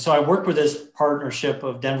 And so I worked with this partnership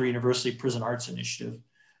of Denver University Prison Arts Initiative,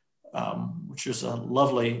 which was a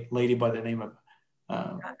lovely lady by the name of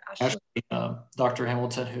Dr.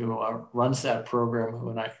 Hamilton, who runs that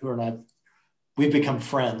program, we've become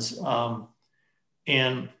friends.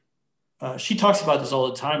 And she talks about this all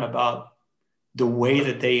the time, about the way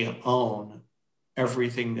that they own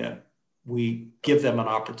everything that we give them an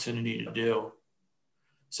opportunity to do.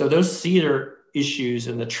 So those theater issues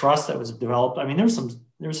and the trust that was developed, I mean, there was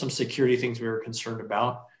some security things we were concerned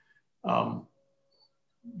about.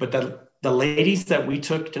 But the ladies that we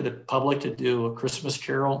took to the public to do A Christmas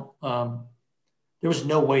Carol, there was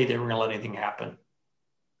no way they were going to let anything happen.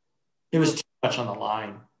 It was too much on the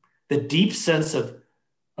line. The deep sense of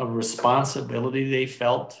responsibility they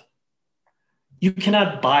felt, you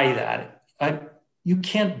cannot buy that. You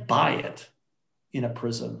can't buy it in a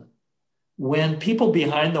prison. When people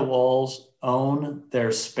behind the walls own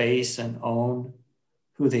their space and own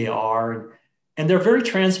who they are, and they're very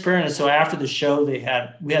transparent. And so after the show, we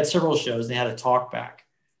had several shows, they had a talk back.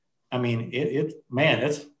 I mean, it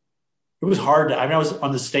was hard I was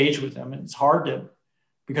on the stage with them, and it's hard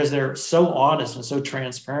because they're so honest and so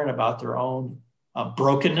transparent about their own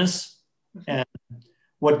brokenness and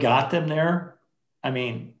what got them there. I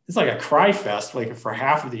mean, it's like a cry fest, like for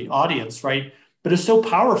half of the audience, right? But it's so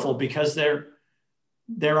powerful because they're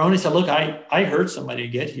honest. Look, I hurt somebody to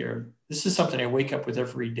get here. This is something I wake up with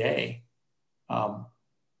every day.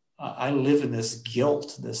 I live in this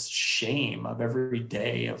guilt, this shame of every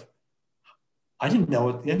day of, I didn't know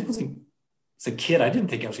it. As a kid, I didn't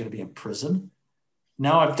think I was going to be in prison.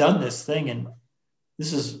 Now I've done this thing, and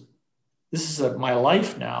this is my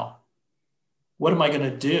life now. What am I going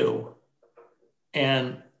to do?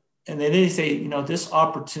 And then they say, this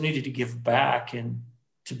opportunity to give back and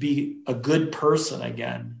to be a good person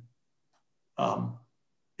again,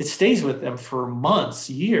 it stays with them for months,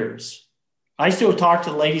 years. I still talk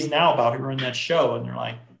to the ladies now about who were in that show, and they're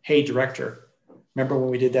like, hey, director, remember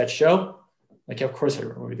when we did that show? Like, of course I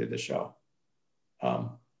remember when we did the show.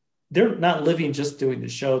 They're not living just doing the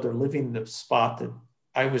show. They're living the spot that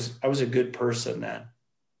I was a good person then.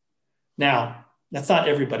 Now, that's not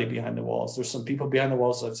everybody behind the walls. There's some people behind the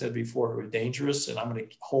walls, as I've said before, who are dangerous, and I'm going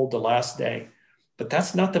to hold the last day. But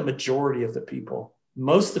that's not the majority of the people.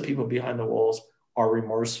 Most of the people behind the walls are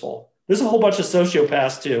remorseful. There's a whole bunch of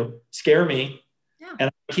sociopaths too, scare me. Yeah.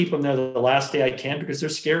 And I keep them there the last day I can because they're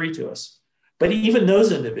scary to us. But even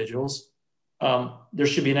those individuals, there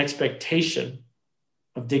should be an expectation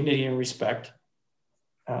of dignity and respect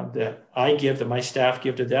that I give, that my staff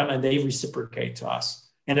give to them, and they reciprocate to us.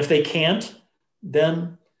 And if they can't,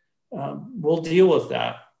 then we'll deal with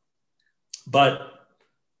that. But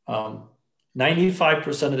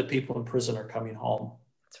 95% of the people in prison are coming home.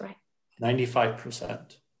 That's right.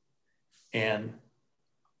 95%. And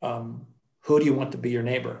who do you want to be your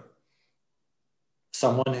neighbor?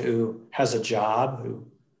 Someone who has a job,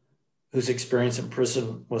 whose experience in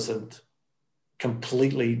prison wasn't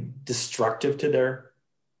completely destructive to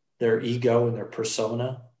their ego and their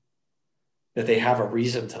persona, that they have a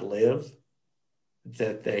reason to live,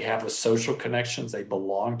 that they have a social connections, they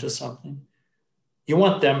belong to something. You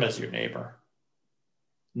want them as your neighbor,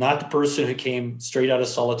 not the person who came straight out of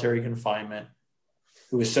solitary confinement,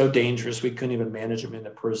 who was so dangerous we couldn't even manage them in the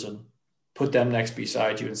prison. Put them next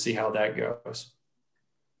beside you and see how that goes.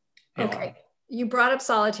 Okay, you brought up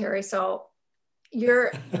solitary, so you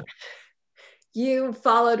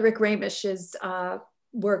followed Rick Ramish's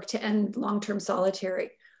work to end long-term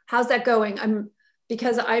solitary. How's that going?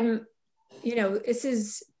 Because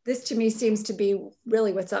this to me seems to be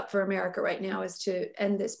really what's up for America right now, is to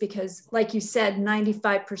end this, because like you said,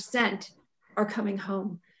 95% are coming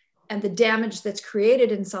home, and the damage that's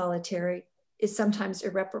created in solitary is sometimes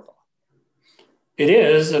irreparable. It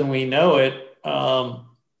is, and we know it.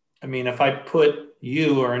 If I put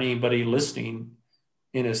you or anybody listening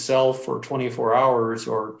in a cell for 24 hours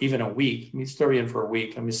or even a week, throw you in for a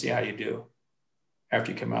week, let me see how you do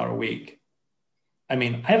after you come out a week. I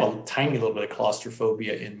have a tiny little bit of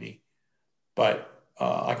claustrophobia in me, but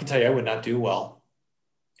I can tell you I would not do well.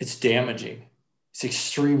 It's damaging. It's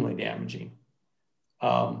extremely damaging.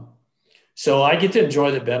 So I get to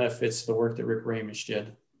enjoy the benefits of the work that Rick Ramish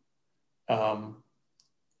did,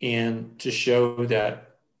 and to show that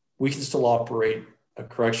we can still operate a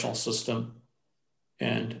correctional system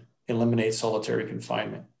and eliminate solitary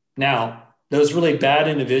confinement. Now, those really bad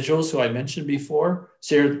individuals who I mentioned before,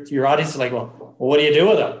 so your audience is like, well, what do you do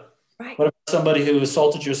with them? Right. What about somebody who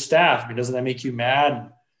assaulted your staff? Doesn't that make you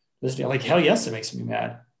mad? Like, hell yes, it makes me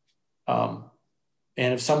mad. And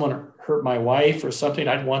if someone hurt my wife or something,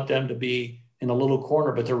 I'd want them to be in a little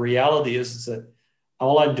corner. But the reality is that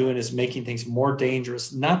all I'm doing is making things more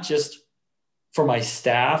dangerous, not just for my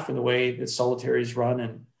staff and the way that solitary is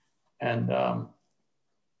run. And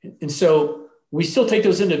so we still take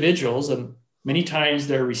those individuals, and many times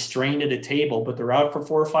they're restrained at a table, but they're out for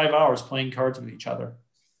 4 or 5 hours playing cards with each other.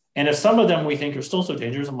 And if some of them we think are still so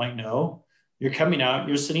dangerous, I'm like, no, you're coming out,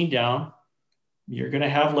 you're sitting down, you're going to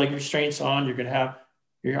have leg restraints on, you're going to have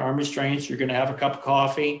your arm restraints, you're going to have a cup of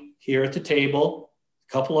coffee here at the table,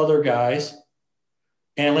 a couple other guys,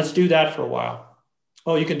 and let's do that for a while.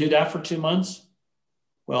 Oh, you can do that for 2 months?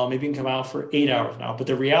 Well, maybe you can come out for 8 hours now. But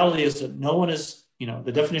the reality is that no one is,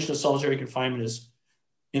 the definition of solitary confinement is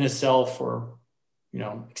in a cell for,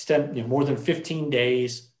 more than 15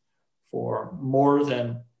 days for more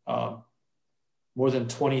than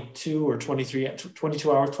 22 or 23,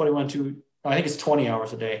 22 hours, 21, I think it's 20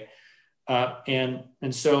 hours a day. And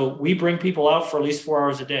so we bring people out for at least 4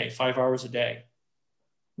 hours a day, 5 hours a day.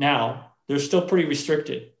 Now, they're still pretty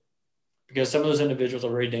restricted because some of those individuals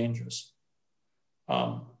are very dangerous.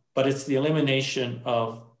 But it's the elimination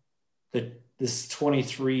of this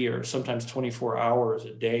 23 or sometimes 24 hours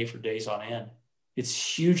a day for days on end.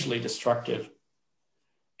 It's hugely destructive.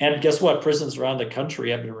 And guess what? Prisons around the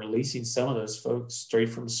country have been releasing some of those folks straight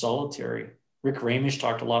from solitary. Rick Ramish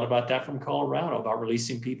talked a lot about that from Colorado, about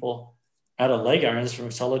releasing people out of leg irons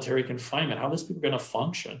from solitary confinement. How are those people going to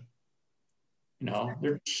function?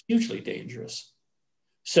 They're hugely dangerous.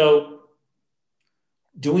 So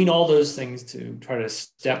doing all those things to try to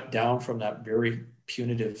step down from that very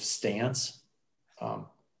punitive stance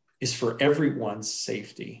is for everyone's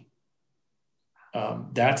safety.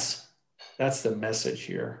 That's the message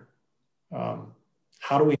here.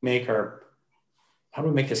 How do we make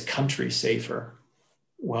this country safer?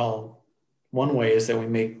 Well, one way is that we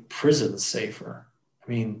make prisons safer.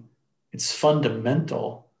 It's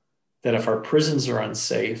fundamental that if our prisons are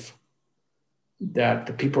unsafe, that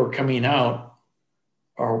the people who are coming out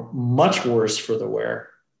are much worse for the wear.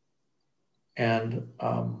 And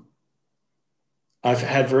I've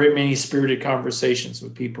had very many spirited conversations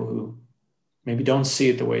with people who maybe don't see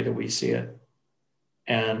it the way that we see it.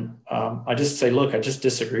 And I just say, look, I just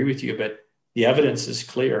disagree with you, but the evidence is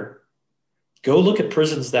clear. Go look at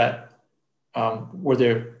prisons that where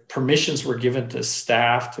their permissions were given to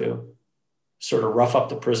staff to sort of rough up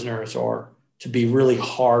the prisoners or to be really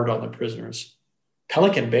hard on the prisoners.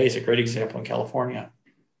 Pelican Bay is a great example in California.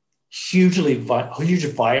 Huge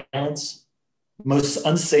violence, most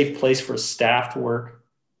unsafe place for staff to work.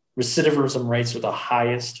 Recidivism rates are the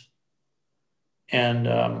highest. And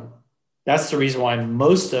that's the reason why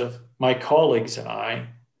most of my colleagues and I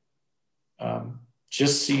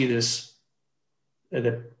just see this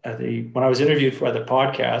when I was interviewed for the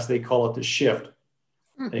podcast, they call it the shift.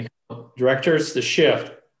 They call it, directors, the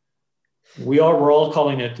shift. We're all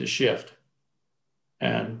calling it the shift.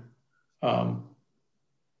 And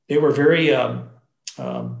they were very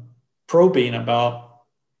probing about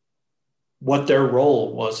what their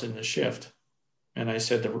role was in the shift. And I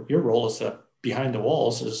said, your role is behind the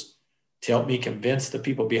walls is to help me convince the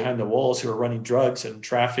people behind the walls who are running drugs and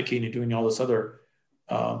trafficking and doing all this other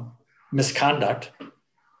misconduct,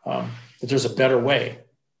 that there's a better way.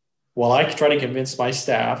 While I try to convince my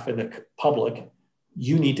staff and the public,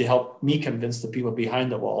 you need to help me convince the people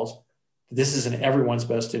behind the walls that this is in everyone's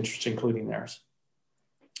best interest, including theirs.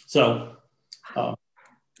 So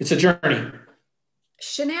it's a journey.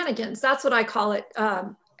 Shenanigans, that's what I call it.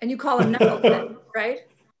 And you call them no, right?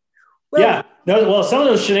 Well, yeah. No, well, some of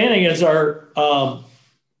those shenanigans are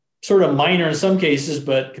sort of minor in some cases,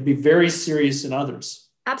 but can be very serious in others.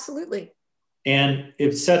 Absolutely. And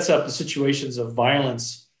it sets up the situations of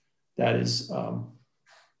violence that is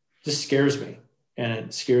just scares me. And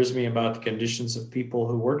it scares me about the conditions of people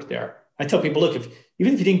who work there. I tell people, look,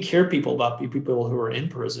 even if you didn't care about people who are in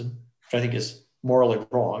prison, which I think is morally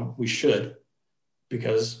wrong, we should,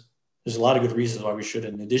 because there's a lot of good reasons why we should,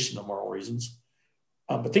 in addition to moral reasons.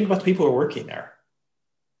 But think about the people who are working there.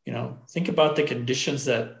 You know, think about the conditions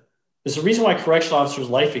there's a reason why correctional officers'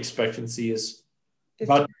 life expectancy is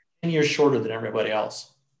about 10 years shorter than everybody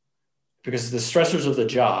else, because the stressors of the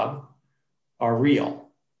job are real.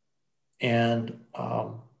 And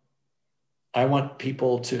I want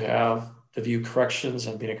people to have the view corrections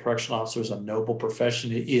and being a correctional officer is a noble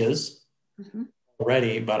profession. It is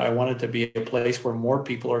already, but I want it to be a place where more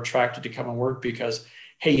people are attracted to come and work because,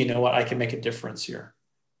 hey, you know what? I can make a difference here.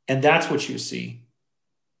 And that's what you see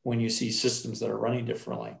when you see systems that are running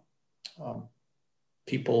differently.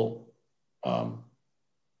 People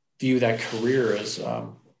view that career as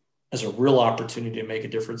a real opportunity to make a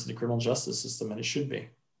difference in the criminal justice system, and it should be.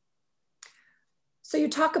 So you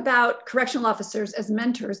talk about correctional officers as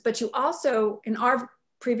mentors, but you also, in our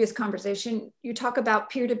previous conversation, you talk about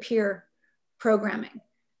peer-to-peer programming.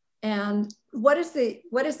 And what is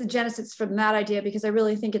the genesis from that idea? Because I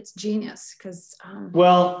really think it's genius. Because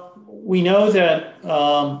well, we know that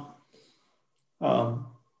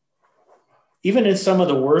even in some of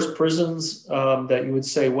the worst prisons that you would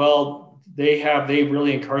say, well, they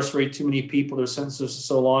really incarcerate too many people. Their sentences are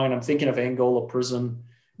so long. And I'm thinking of Angola Prison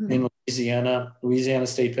in Louisiana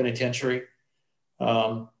State Penitentiary.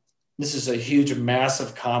 This is a huge,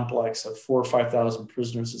 massive complex of 4,000 or 5,000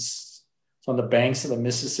 prisoners. It's on the banks of the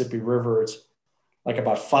Mississippi River. It's like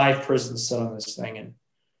about 5 prisons set on this thing, and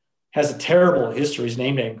has a terrible history. It's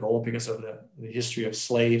named Angola because of the history of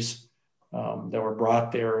slaves that were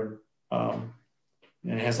brought there, and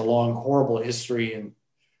it has a long, horrible history. And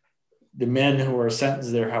the men who are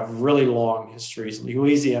sentenced there have really long histories.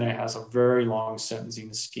 Louisiana has a very long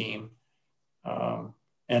sentencing scheme, and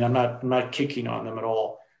I'm not kicking on them at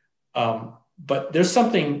all. But there's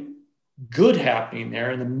something good happening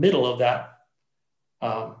there in the middle of that.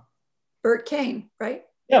 Burt Kane, right?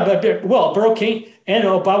 Yeah, but Burt Kane, and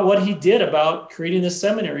about what he did about creating the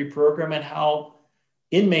seminary program and how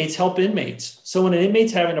inmates help inmates. So when an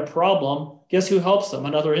inmate's having a problem, guess who helps them?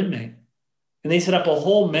 Another inmate. And they set up a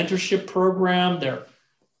whole mentorship program there.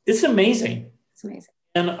 It's amazing. It's amazing.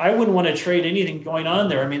 And I wouldn't want to trade anything going on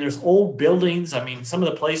there. I mean, there's old buildings. I mean, some of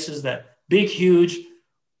the places that big, huge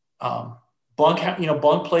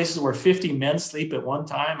bunk places where 50 men sleep at one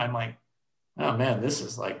time. I'm like, oh man, this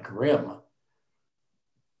is like grim.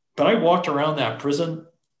 But I walked around that prison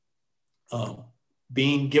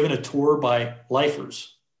being given a tour by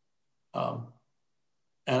lifers. And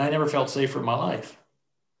I never felt safer in my life.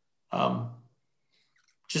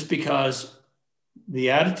 Just because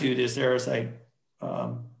the attitude is there is like,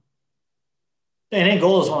 and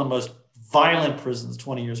Angola is one of the most violent prisons,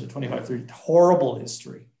 20 years or 25, 30, horrible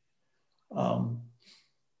history. And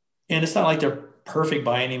it's not like they're perfect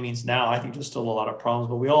by any means now. I think there's still a lot of problems,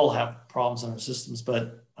 but we all have problems in our systems.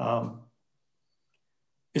 But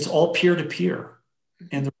it's all peer-to-peer,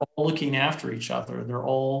 and they're all looking after each other. They're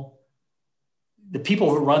all, the people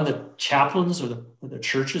who run the chaplains or the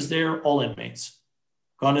churches there, all inmates.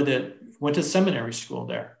 Went to seminary school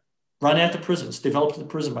there, run at the prisons, developed the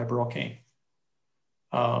prison by Burt Kane.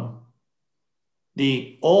 All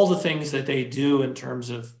the things that they do in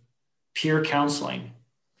terms of peer counseling.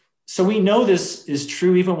 So we know this is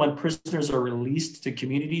true even when prisoners are released to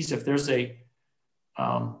communities. If there's a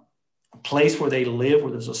place where they live,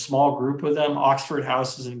 where there's a small group of them, Oxford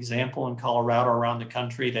House is an example in Colorado, around the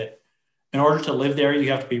country, that in order to live there,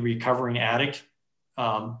 you have to be a recovering addict.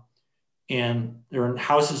 And they're in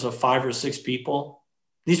houses of 5 or 6 people.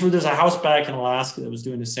 there's a house back in Alaska that was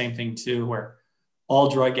doing the same thing too, where all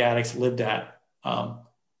drug addicts lived at.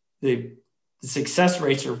 The success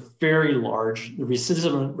rates are very large. The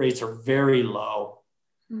recidivism rates are very low.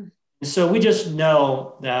 So we just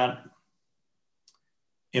know that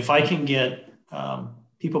if I can get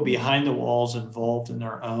people behind the walls involved in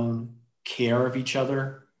their own care of each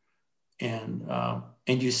other, and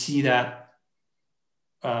you see that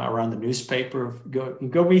around the newspaper,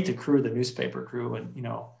 go meet the crew, the newspaper crew, and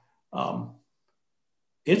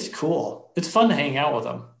it's cool. It's fun to hang out with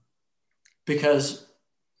them because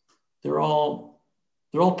they're all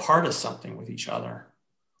part of something with each other,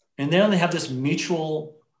 and then they have this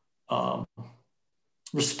mutual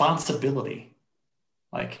responsibility.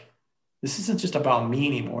 Like, this isn't just about me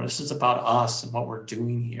anymore. This is about us and what we're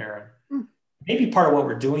doing here. Maybe part of what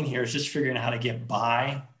we're doing here is just figuring out how to get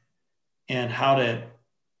by and how to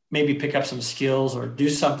maybe pick up some skills or do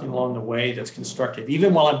something along the way that's constructive,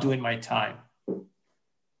 even while I'm doing my time.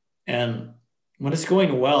 And when it's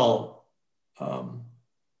going well,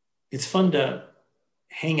 it's fun to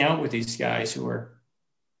hang out with these guys who are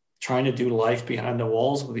trying to do life behind the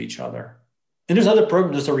walls with each other. And there's other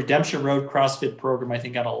programs. There's a Redemption Road CrossFit program, I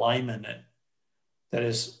think, out of Lyman that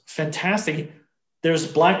is fantastic. There's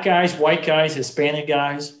black guys, white guys, Hispanic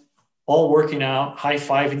guys, all working out,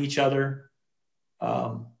 high-fiving each other.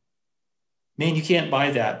 Man, you can't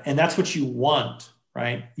buy that. And that's what you want,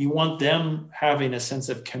 right? You want them having a sense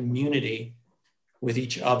of community with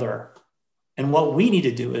each other. And what we need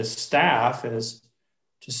to do as staff is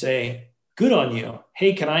to say, good on you.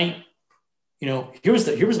 Hey, can I, here's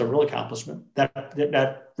the real accomplishment,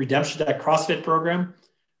 that redemption, that CrossFit program.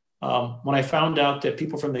 When I found out that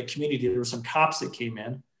people from the community, there were some cops that came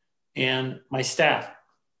in, and my staff,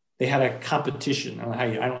 they had a competition.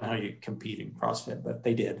 I don't know how you compete in CrossFit, but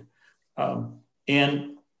they did.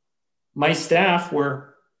 And my staff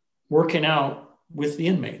were working out with the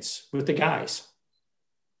inmates, with the guys.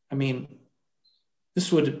 I mean,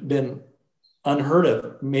 this would have been unheard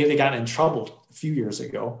of. Maybe they got in trouble a few years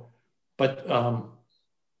ago, but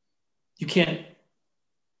you can't,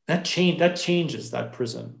 that changes that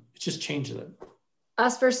prison. It just changes it.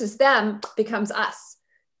 Us versus them becomes us.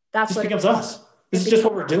 That's what becomes us. This is just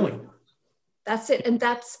what we're doing. That's it. And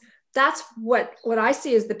that's what I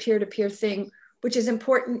see as the peer-to-peer thing, which is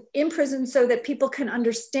important in prison so that people can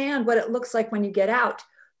understand what it looks like when you get out.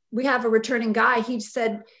 We have a returning guy. He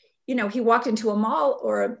said, he walked into a mall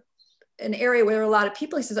or an area where there were a lot of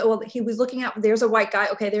people. He says, he was looking out, there's a white guy.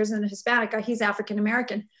 Okay, there's a Hispanic guy. He's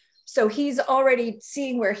African-American. So he's already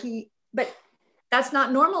seeing but that's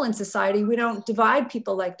not normal in society. We don't divide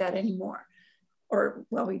people like that anymore. Or,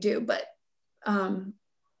 well, we do, but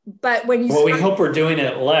when you we hope we're doing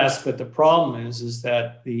it less, but the problem is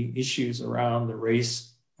that the issues around the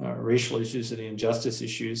racial issues and the injustice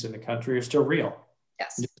issues in the country are still real.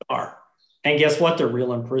 Yes. They are. And guess what? They're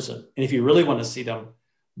real in prison. And if you really want to see them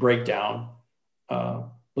break down,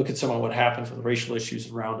 look at some of what happens with racial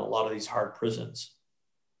issues around a lot of these hard prisons,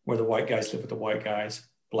 where the white guys live with the white guys,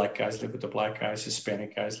 black guys live with the black guys,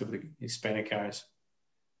 Hispanic guys live with the Hispanic guys.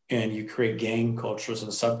 And you create gang cultures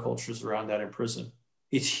and subcultures around that in prison.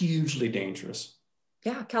 It's hugely dangerous.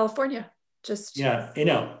 Yeah, California. Yeah,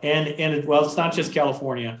 and it's not just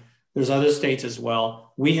California. There's other states as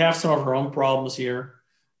well. We have some of our own problems here,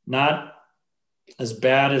 not as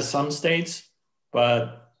bad as some states,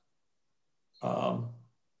 but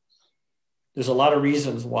there's a lot of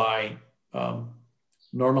reasons why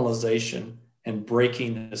normalization and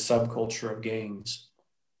breaking the subculture of gangs,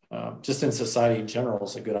 just in society in general,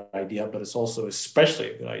 is a good idea, but it's also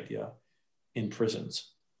especially a good idea in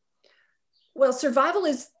prisons. Well, survival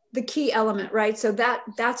is the key element, right? So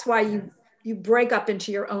that's why you break up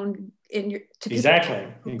into your own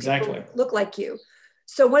exactly look like you.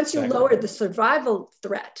 So once you lower the survival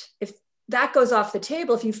threat, if that goes off the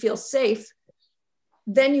table, if you feel safe,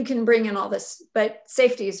 then you can bring in all this. But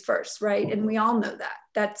safety is first, right? And we all know that.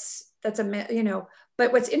 That's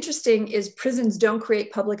But what's interesting is prisons don't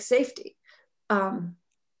create public safety.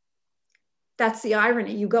 That's the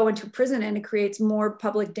irony. You go into prison and it creates more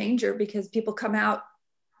public danger because people come out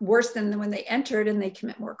worse than when they entered and they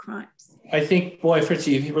commit more crimes. I think, boy,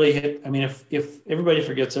 Fritzy, if you really hit, if everybody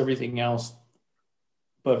forgets everything else,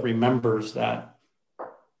 but remembers that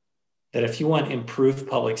if you want improved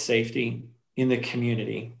public safety in the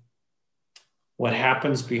community, what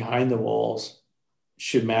happens behind the walls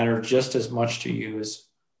should matter just as much to you as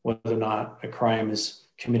whether or not a crime is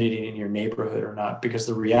committed in your neighborhood or not. Because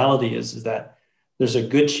the reality is that there's a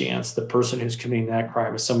good chance the person who's committing that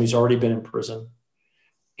crime is somebody who's already been in prison.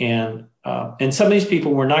 And some of these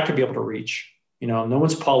people we're not going to be able to reach. No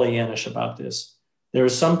one's Pollyannish about this. There are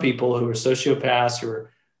some people who are sociopaths who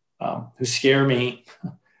scare me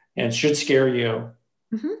and should scare you.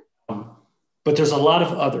 Mm-hmm. But there's a lot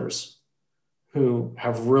of others who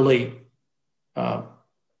have really,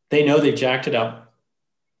 they know they jacked it up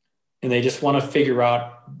and they just want to figure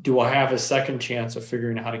out, do I have a second chance of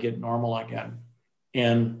figuring out how to get normal again?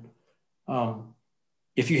 And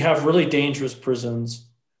if you have really dangerous prisons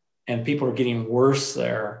and people are getting worse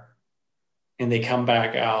there and they come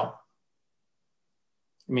back out,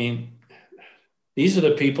 I mean, these are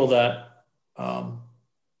the people that are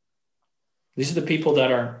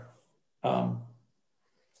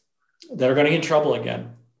going to get in trouble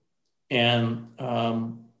again, and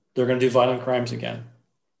they're going to do violent crimes again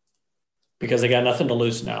because they got nothing to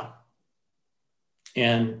lose now.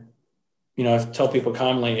 And I tell people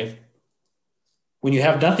commonly, when you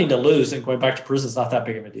have nothing to lose, then going back to prison is not that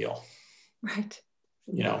big of a deal. Right.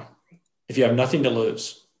 If you have nothing to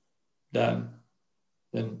lose, then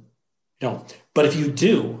But if you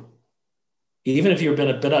do, even if you've been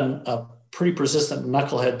a pretty persistent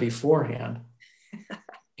knucklehead beforehand, and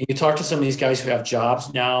you talk to some of these guys who have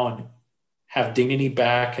jobs now and have dignity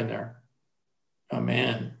back, and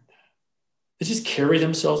they just carry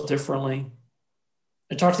themselves differently.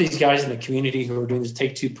 I talk to these guys in the community who are doing this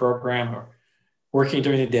Take Two program or working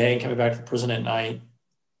during the day and coming back to the prison at night.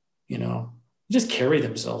 They just carry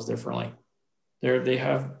themselves differently. There's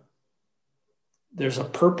a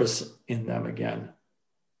purpose in them again.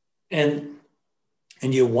 And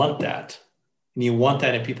you want that. And you want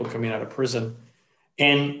that in people coming out of prison.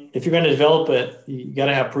 And if you're going to develop it, you got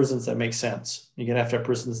to have prisons that make sense. You got to have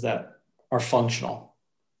prisons that are functional.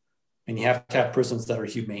 And you have to have prisons that are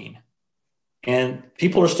humane. And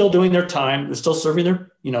people are still doing their time. They're still serving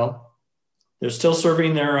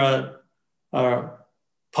their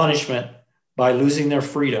punishment by losing their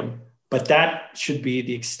freedom. But that should be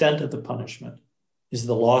the extent of the punishment, is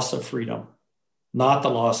the loss of freedom, not the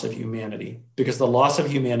loss of humanity, because the loss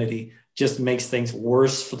of humanity just makes things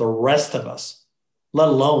worse for the rest of us, let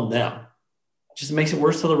alone them. It just makes it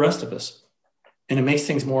worse for the rest of us. And it makes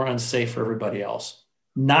things more unsafe for everybody else,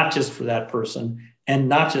 not just for that person and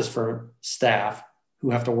not just for staff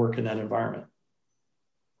who have to work in that environment.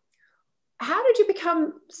 How did you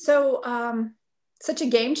become such a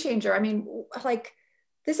game changer? I mean,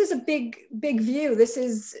 this is a big view. This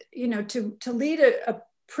is, to lead a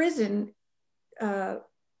prison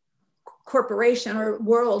corporation or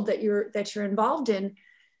world that you're involved in.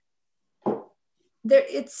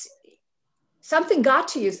 It's something got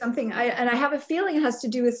to you. And I have a feeling it has to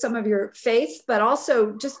do with some of your faith, but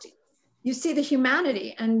also just you see the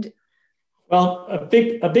humanity. And well, a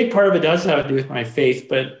big part of it does have to do with my faith,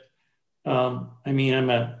 but I'm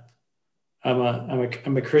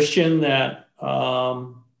a Christian that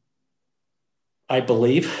I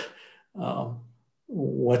believe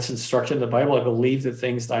what's instructed in the Bible. I believe the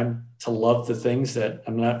things that I'm to love the things that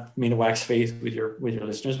I'm not mean to wax faith with your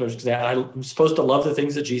listeners, but because I'm supposed to love the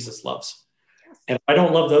things that Jesus loves. Yes. And if I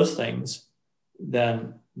don't love those things,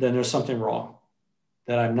 then there's something wrong.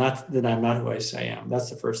 That I'm not who I say I am. That's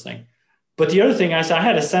the first thing. But the other thing I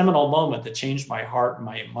had a seminal moment that changed my heart and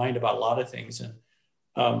my mind about a lot of things. And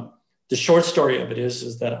the short story of it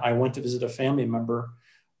is that I went to visit a family member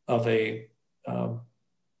of a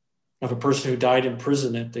person who died in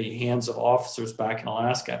prison at the hands of officers back in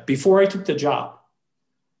Alaska before I took the job.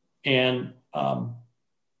 And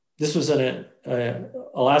this was an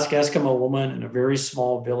Alaska Eskimo woman in a very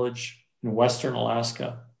small village in Western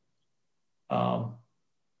Alaska.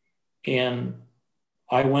 And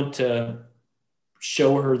I went to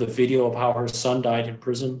show her the video of how her son died in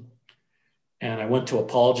prison. And I went to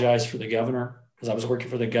apologize for the governor because I was working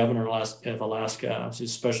for the governor of Alaska. I was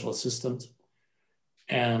his special assistant.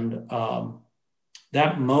 And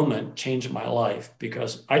that moment changed my life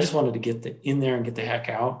because I just wanted to get in there and get the heck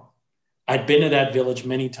out. I'd been to that village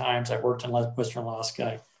many times. I worked in Western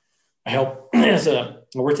Alaska. I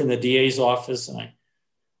worked in the DA's office, and I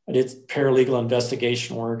did paralegal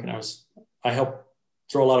investigation work, and I helped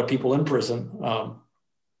throw a lot of people in prison. I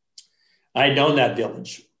had known that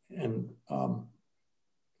village, and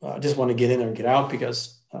I just wanted to get in there and get out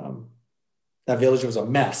because that village was a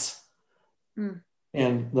mess. Mm.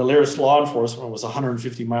 And the nearest law enforcement was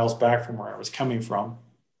 150 miles back from where I was coming from.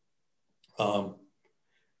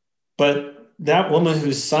 But that woman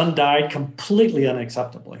whose son died completely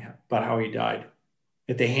unacceptably about how he died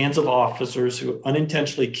at the hands of officers who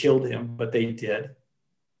unintentionally killed him, but they did.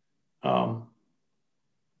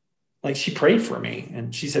 She prayed for me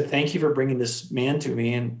and she said, "Thank you for bringing this man to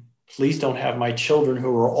me. And please don't have my children,"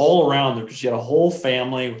 who were all around there because she had a whole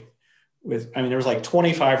family with there was like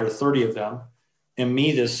 25 or 30 of them. and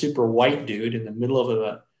me, this super white dude in the middle of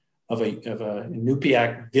a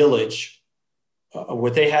Inupiaq village,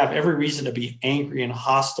 where they have every reason to be angry and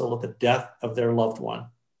hostile at the death of their loved one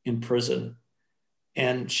in prison.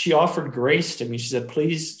 And she offered grace to me. She said,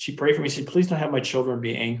 please, she prayed for me. She said, please don't have my children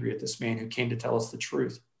be angry at this man who came to tell us the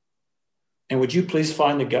truth. And would you please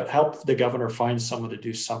help the governor find someone to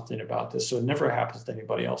do something about this so it never happens to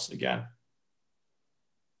anybody else again?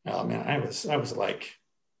 Oh man, I was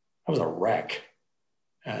a wreck.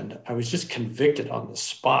 And I was just convicted on the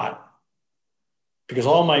spot because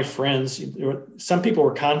all my friends, some people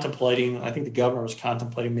were contemplating, I think the governor was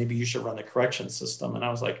contemplating, maybe you should run the correction system. And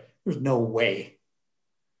I was like, there's no way.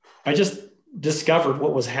 I just discovered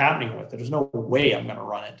what was happening with it. There's no way I'm going to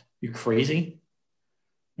run it. You crazy?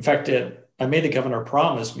 In fact, I made the governor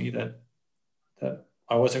promise me that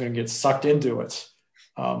I wasn't going to get sucked into it.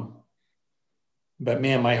 But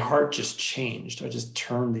man, my heart just changed. I just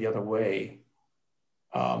turned the other way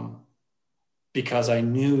because I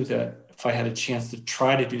knew that if I had a chance to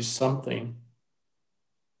try to do something,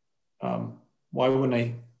 why wouldn't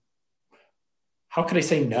I? How could I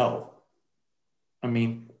say no? I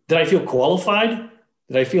mean, did I feel qualified?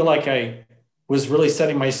 Did I feel like I was really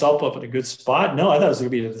setting myself up at a good spot? No, I thought it was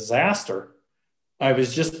going to be a disaster. I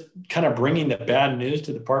was just kind of bringing the bad news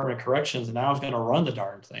to the Department of Corrections, and I was going to run the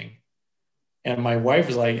darn thing. And my wife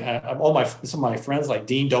was like, some of my friends like,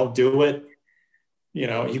 Dean, don't do it. You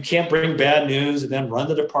know, you can't bring bad news and then run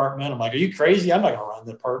the department. I'm like, are you crazy? I'm not going to run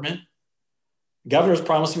the department. The governor's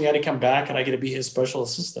promised me I had to come back and I get to be his special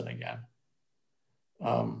assistant again.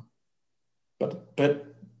 But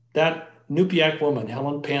that Inupiaq woman,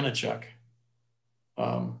 Helen Panichuk,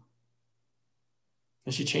 and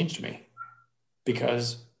she changed me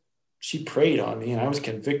because she prayed on me, and I was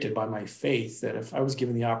convicted by my faith that if I was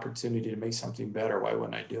given the opportunity to make something better, why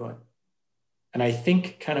wouldn't I do it? And I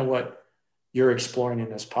think kind of what you're exploring in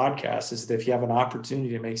this podcast is that if you have an opportunity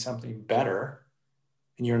to make something better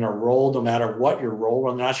and you're in a role, no matter what your role,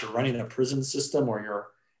 whether or not you're running a prison system or you're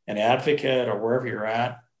an advocate or wherever you're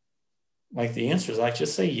at, like the answer is like,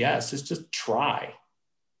 just say yes. It's just try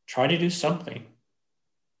to do something.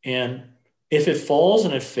 And if it falls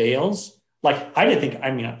and it fails, like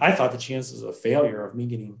I thought the chances of failure of me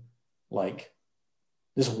getting like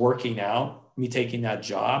this working out, me taking that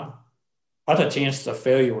job, I thought chances of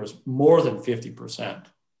failure was more than 50%.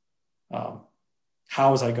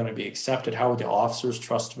 How was I going to be accepted? How would the officers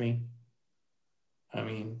trust me? I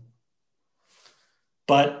mean,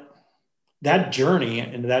 but that journey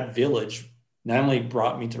into that village not only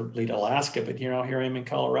brought me to lead Alaska, but here I am in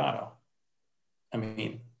Colorado. I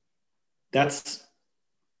mean, that's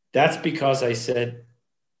because I said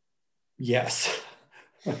yes.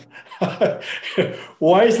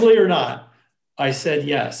 Wisely or not, I said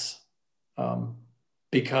yes.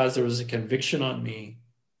 Because there was a conviction on me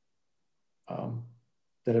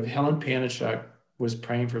that if Helen Panichuk was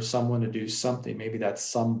praying for someone to do something, maybe that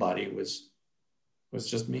somebody was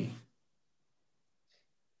just me.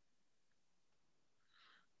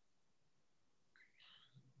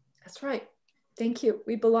 That's right. Thank you.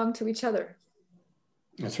 We belong to each other.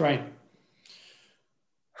 That's right.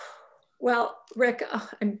 Well, Rick,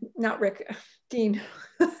 I'm not Rick, Dean.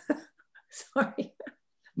 Sorry.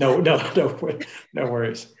 No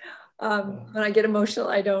worries. When I get emotional,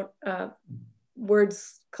 I don't,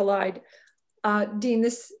 words collide. Dean,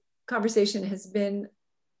 this conversation has been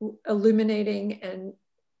illuminating, and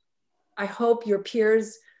I hope your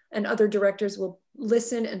peers and other directors will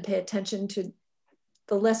listen and pay attention to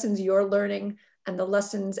the lessons you're learning and the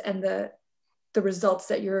lessons and the results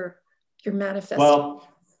that you're manifesting. Well,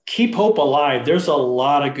 keep hope alive. There's a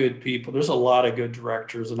lot of good people. There's a lot of good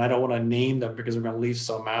directors, and I don't want to name them because I'm going to leave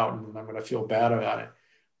some out and I'm going to feel bad about it.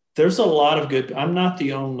 There's a lot of good. I'm not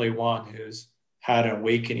the only one who's had an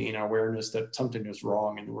awakening awareness that something is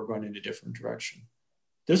wrong and we're going in a different direction.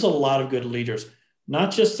 There's a lot of good leaders,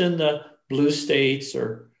 not just in the blue states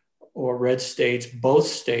or red states, both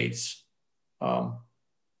states.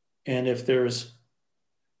 And if there's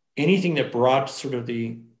anything that brought sort of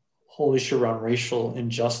the whole issue around racial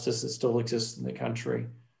injustice that still exists in the country,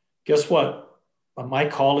 guess what? My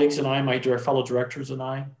colleagues and I, my fellow directors and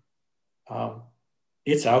I,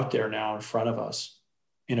 it's out there now in front of us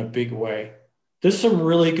in a big way. There's some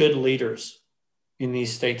really good leaders in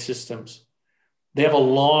these state systems. They have a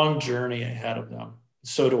long journey ahead of them.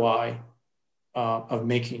 So do I, of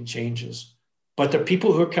making changes. But the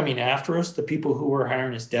people who are coming after us, the people who we're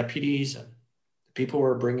hiring as deputies and the people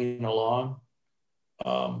we're bringing along,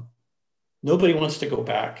 nobody wants to go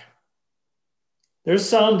back. There's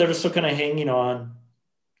some that are still kind of hanging on.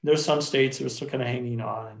 There's some states that are still kind of hanging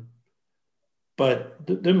on. But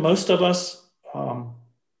most of us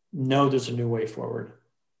know there's a new way forward.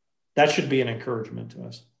 That should be an encouragement to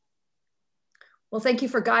us. Well, thank you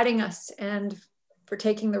for guiding us and for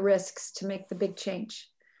taking the risks to make the big change.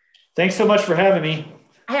 Thanks so much for having me.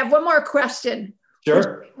 I have one more question.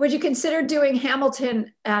 Sure. Would you consider doing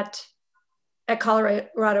Hamilton at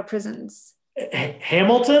Colorado prisons?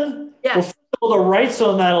 Hamilton? Yes. Well, first of all, the rights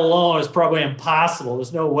on that alone is probably impossible.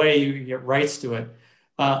 There's no way you can get rights to it.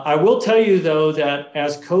 I will tell you, though, that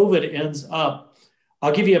as COVID ends up,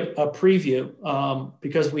 I'll give you a preview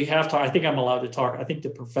because we have to, I think I'm allowed to talk. I think the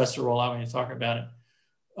professor will allow me to talk about it.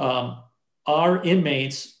 Our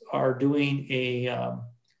inmates are doing a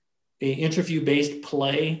interview-based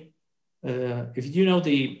play. If you know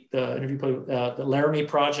the interview play, the Laramie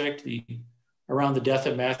Project, around the death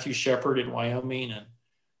of Matthew Shepard in Wyoming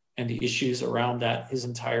and the issues around that, his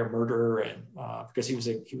entire murder, and because he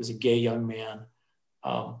was a gay young man.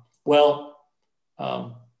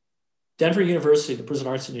 Denver University, the Prison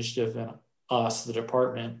Arts Initiative, and us, the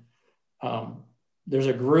department, there's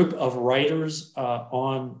a group of writers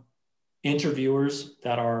on interviewers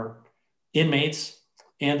that are inmates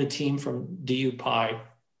and the team from DU Pi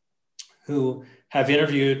who have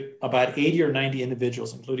interviewed about 80 or 90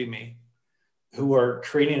 individuals, including me, who are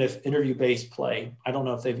creating an interview-based play. I don't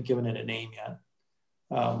know if they've given it a name yet,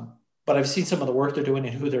 but I've seen some of the work they're doing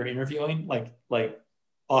and who they're interviewing, like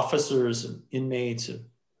officers and inmates and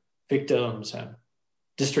victims and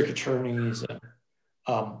district attorneys. And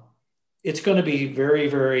it's going to be very,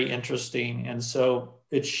 very interesting. And so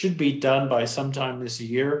it should be done by sometime this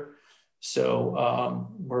year. So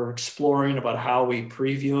we're exploring about how we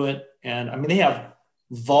preview it. And I mean, they have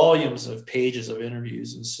volumes of pages of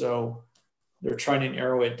interviews. And so they're trying to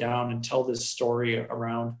narrow it down and tell this story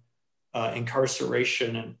around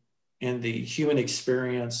incarceration and the human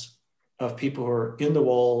experience of people who are in the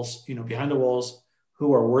walls, behind the walls,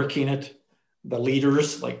 who are working it, the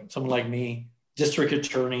leaders, like someone like me, district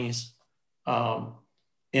attorneys,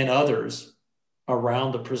 and others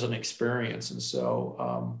around the prison experience. And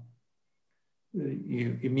so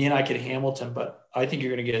me and I get Hamilton, but I think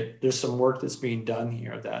you're going to there's some work that's being done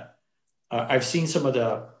here that I've seen some of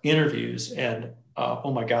the interviews and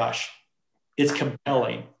oh my gosh, it's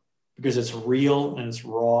compelling because it's real and it's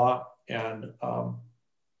raw and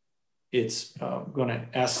it's going to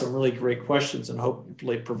ask some really great questions and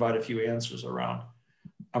hopefully provide a few answers around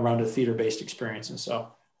a theater-based experience. And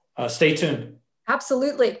so stay tuned.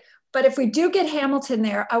 Absolutely. But if we do get Hamilton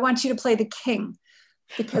there, I want you to play the king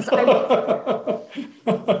because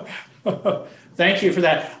Thank you for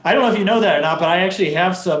that. I don't know if you know that or not, but I actually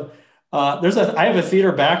have some, I have a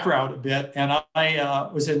theater background a bit, and I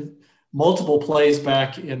was in multiple plays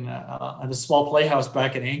back in a small playhouse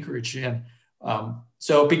back in Anchorage. And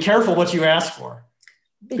so be careful what you ask for.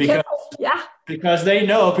 Because they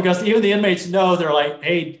know, because even the inmates know, they're like,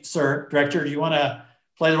 hey, sir, director, do you want to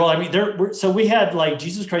play the role? I mean, so we had like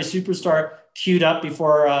Jesus Christ Superstar queued up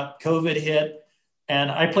before COVID hit. And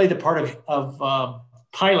I played the part of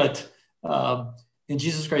Pilate in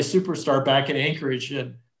Jesus Christ Superstar back in Anchorage.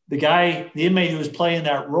 And the inmate who was playing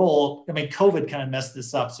that role, I mean, COVID kind of messed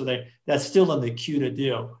this up. So that's still in the queue to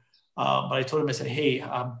do. But I told him, I said, hey,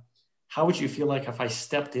 how would you feel like if I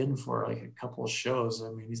stepped in for like a couple of shows?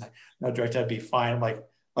 I mean, he's like, no, director, that'd be fine. I'm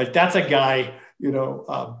like that's a guy,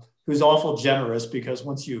 who's awful generous because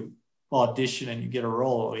once you audition and you get a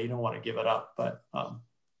role, you don't want to give it up. But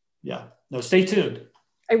yeah, no, stay tuned.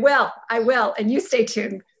 I will. And you stay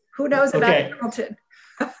tuned. Who knows about Hamilton?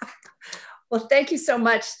 Well, thank you so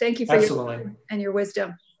much. Thank you for your time and your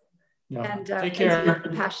wisdom. No, and take care. your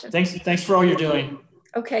passion. Thanks for all you're doing.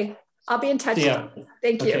 Okay. I'll be in touch. See ya.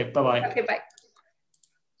 Thank you. Okay, bye-bye. Okay, bye.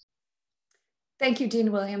 Thank you,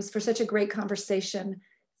 Dean Williams, for such a great conversation.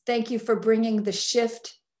 Thank you for bringing the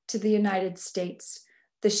shift to the United States,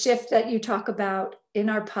 the shift that you talk about in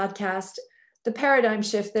our podcast, the paradigm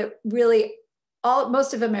shift that really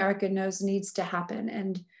most of America knows needs to happen.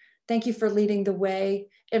 And thank you for leading the way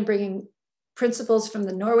and bringing principles from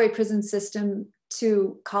the Norway prison system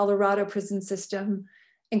to Colorado prison system,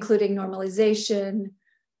 including normalization,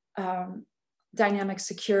 dynamic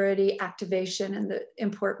security, activation, and the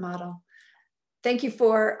import model. Thank you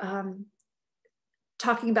for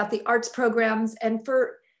talking about the arts programs and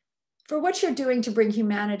for what you're doing to bring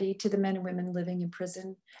humanity to the men and women living in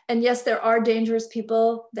prison. And yes, there are dangerous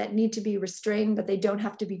people that need to be restrained, but they don't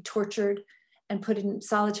have to be tortured and put in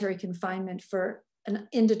solitary confinement for an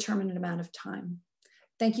indeterminate amount of time.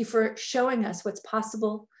 Thank you for showing us what's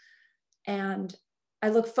possible. And I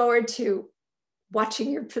look forward to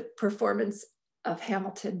watching your performance of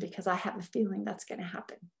Hamilton because I have a feeling that's going to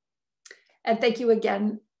happen. And thank you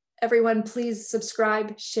again, everyone. Please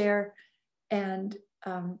subscribe, share, and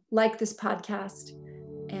like this podcast.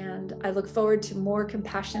 And I look forward to more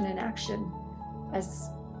compassion and action as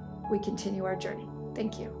we continue our journey.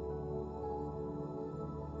 Thank you.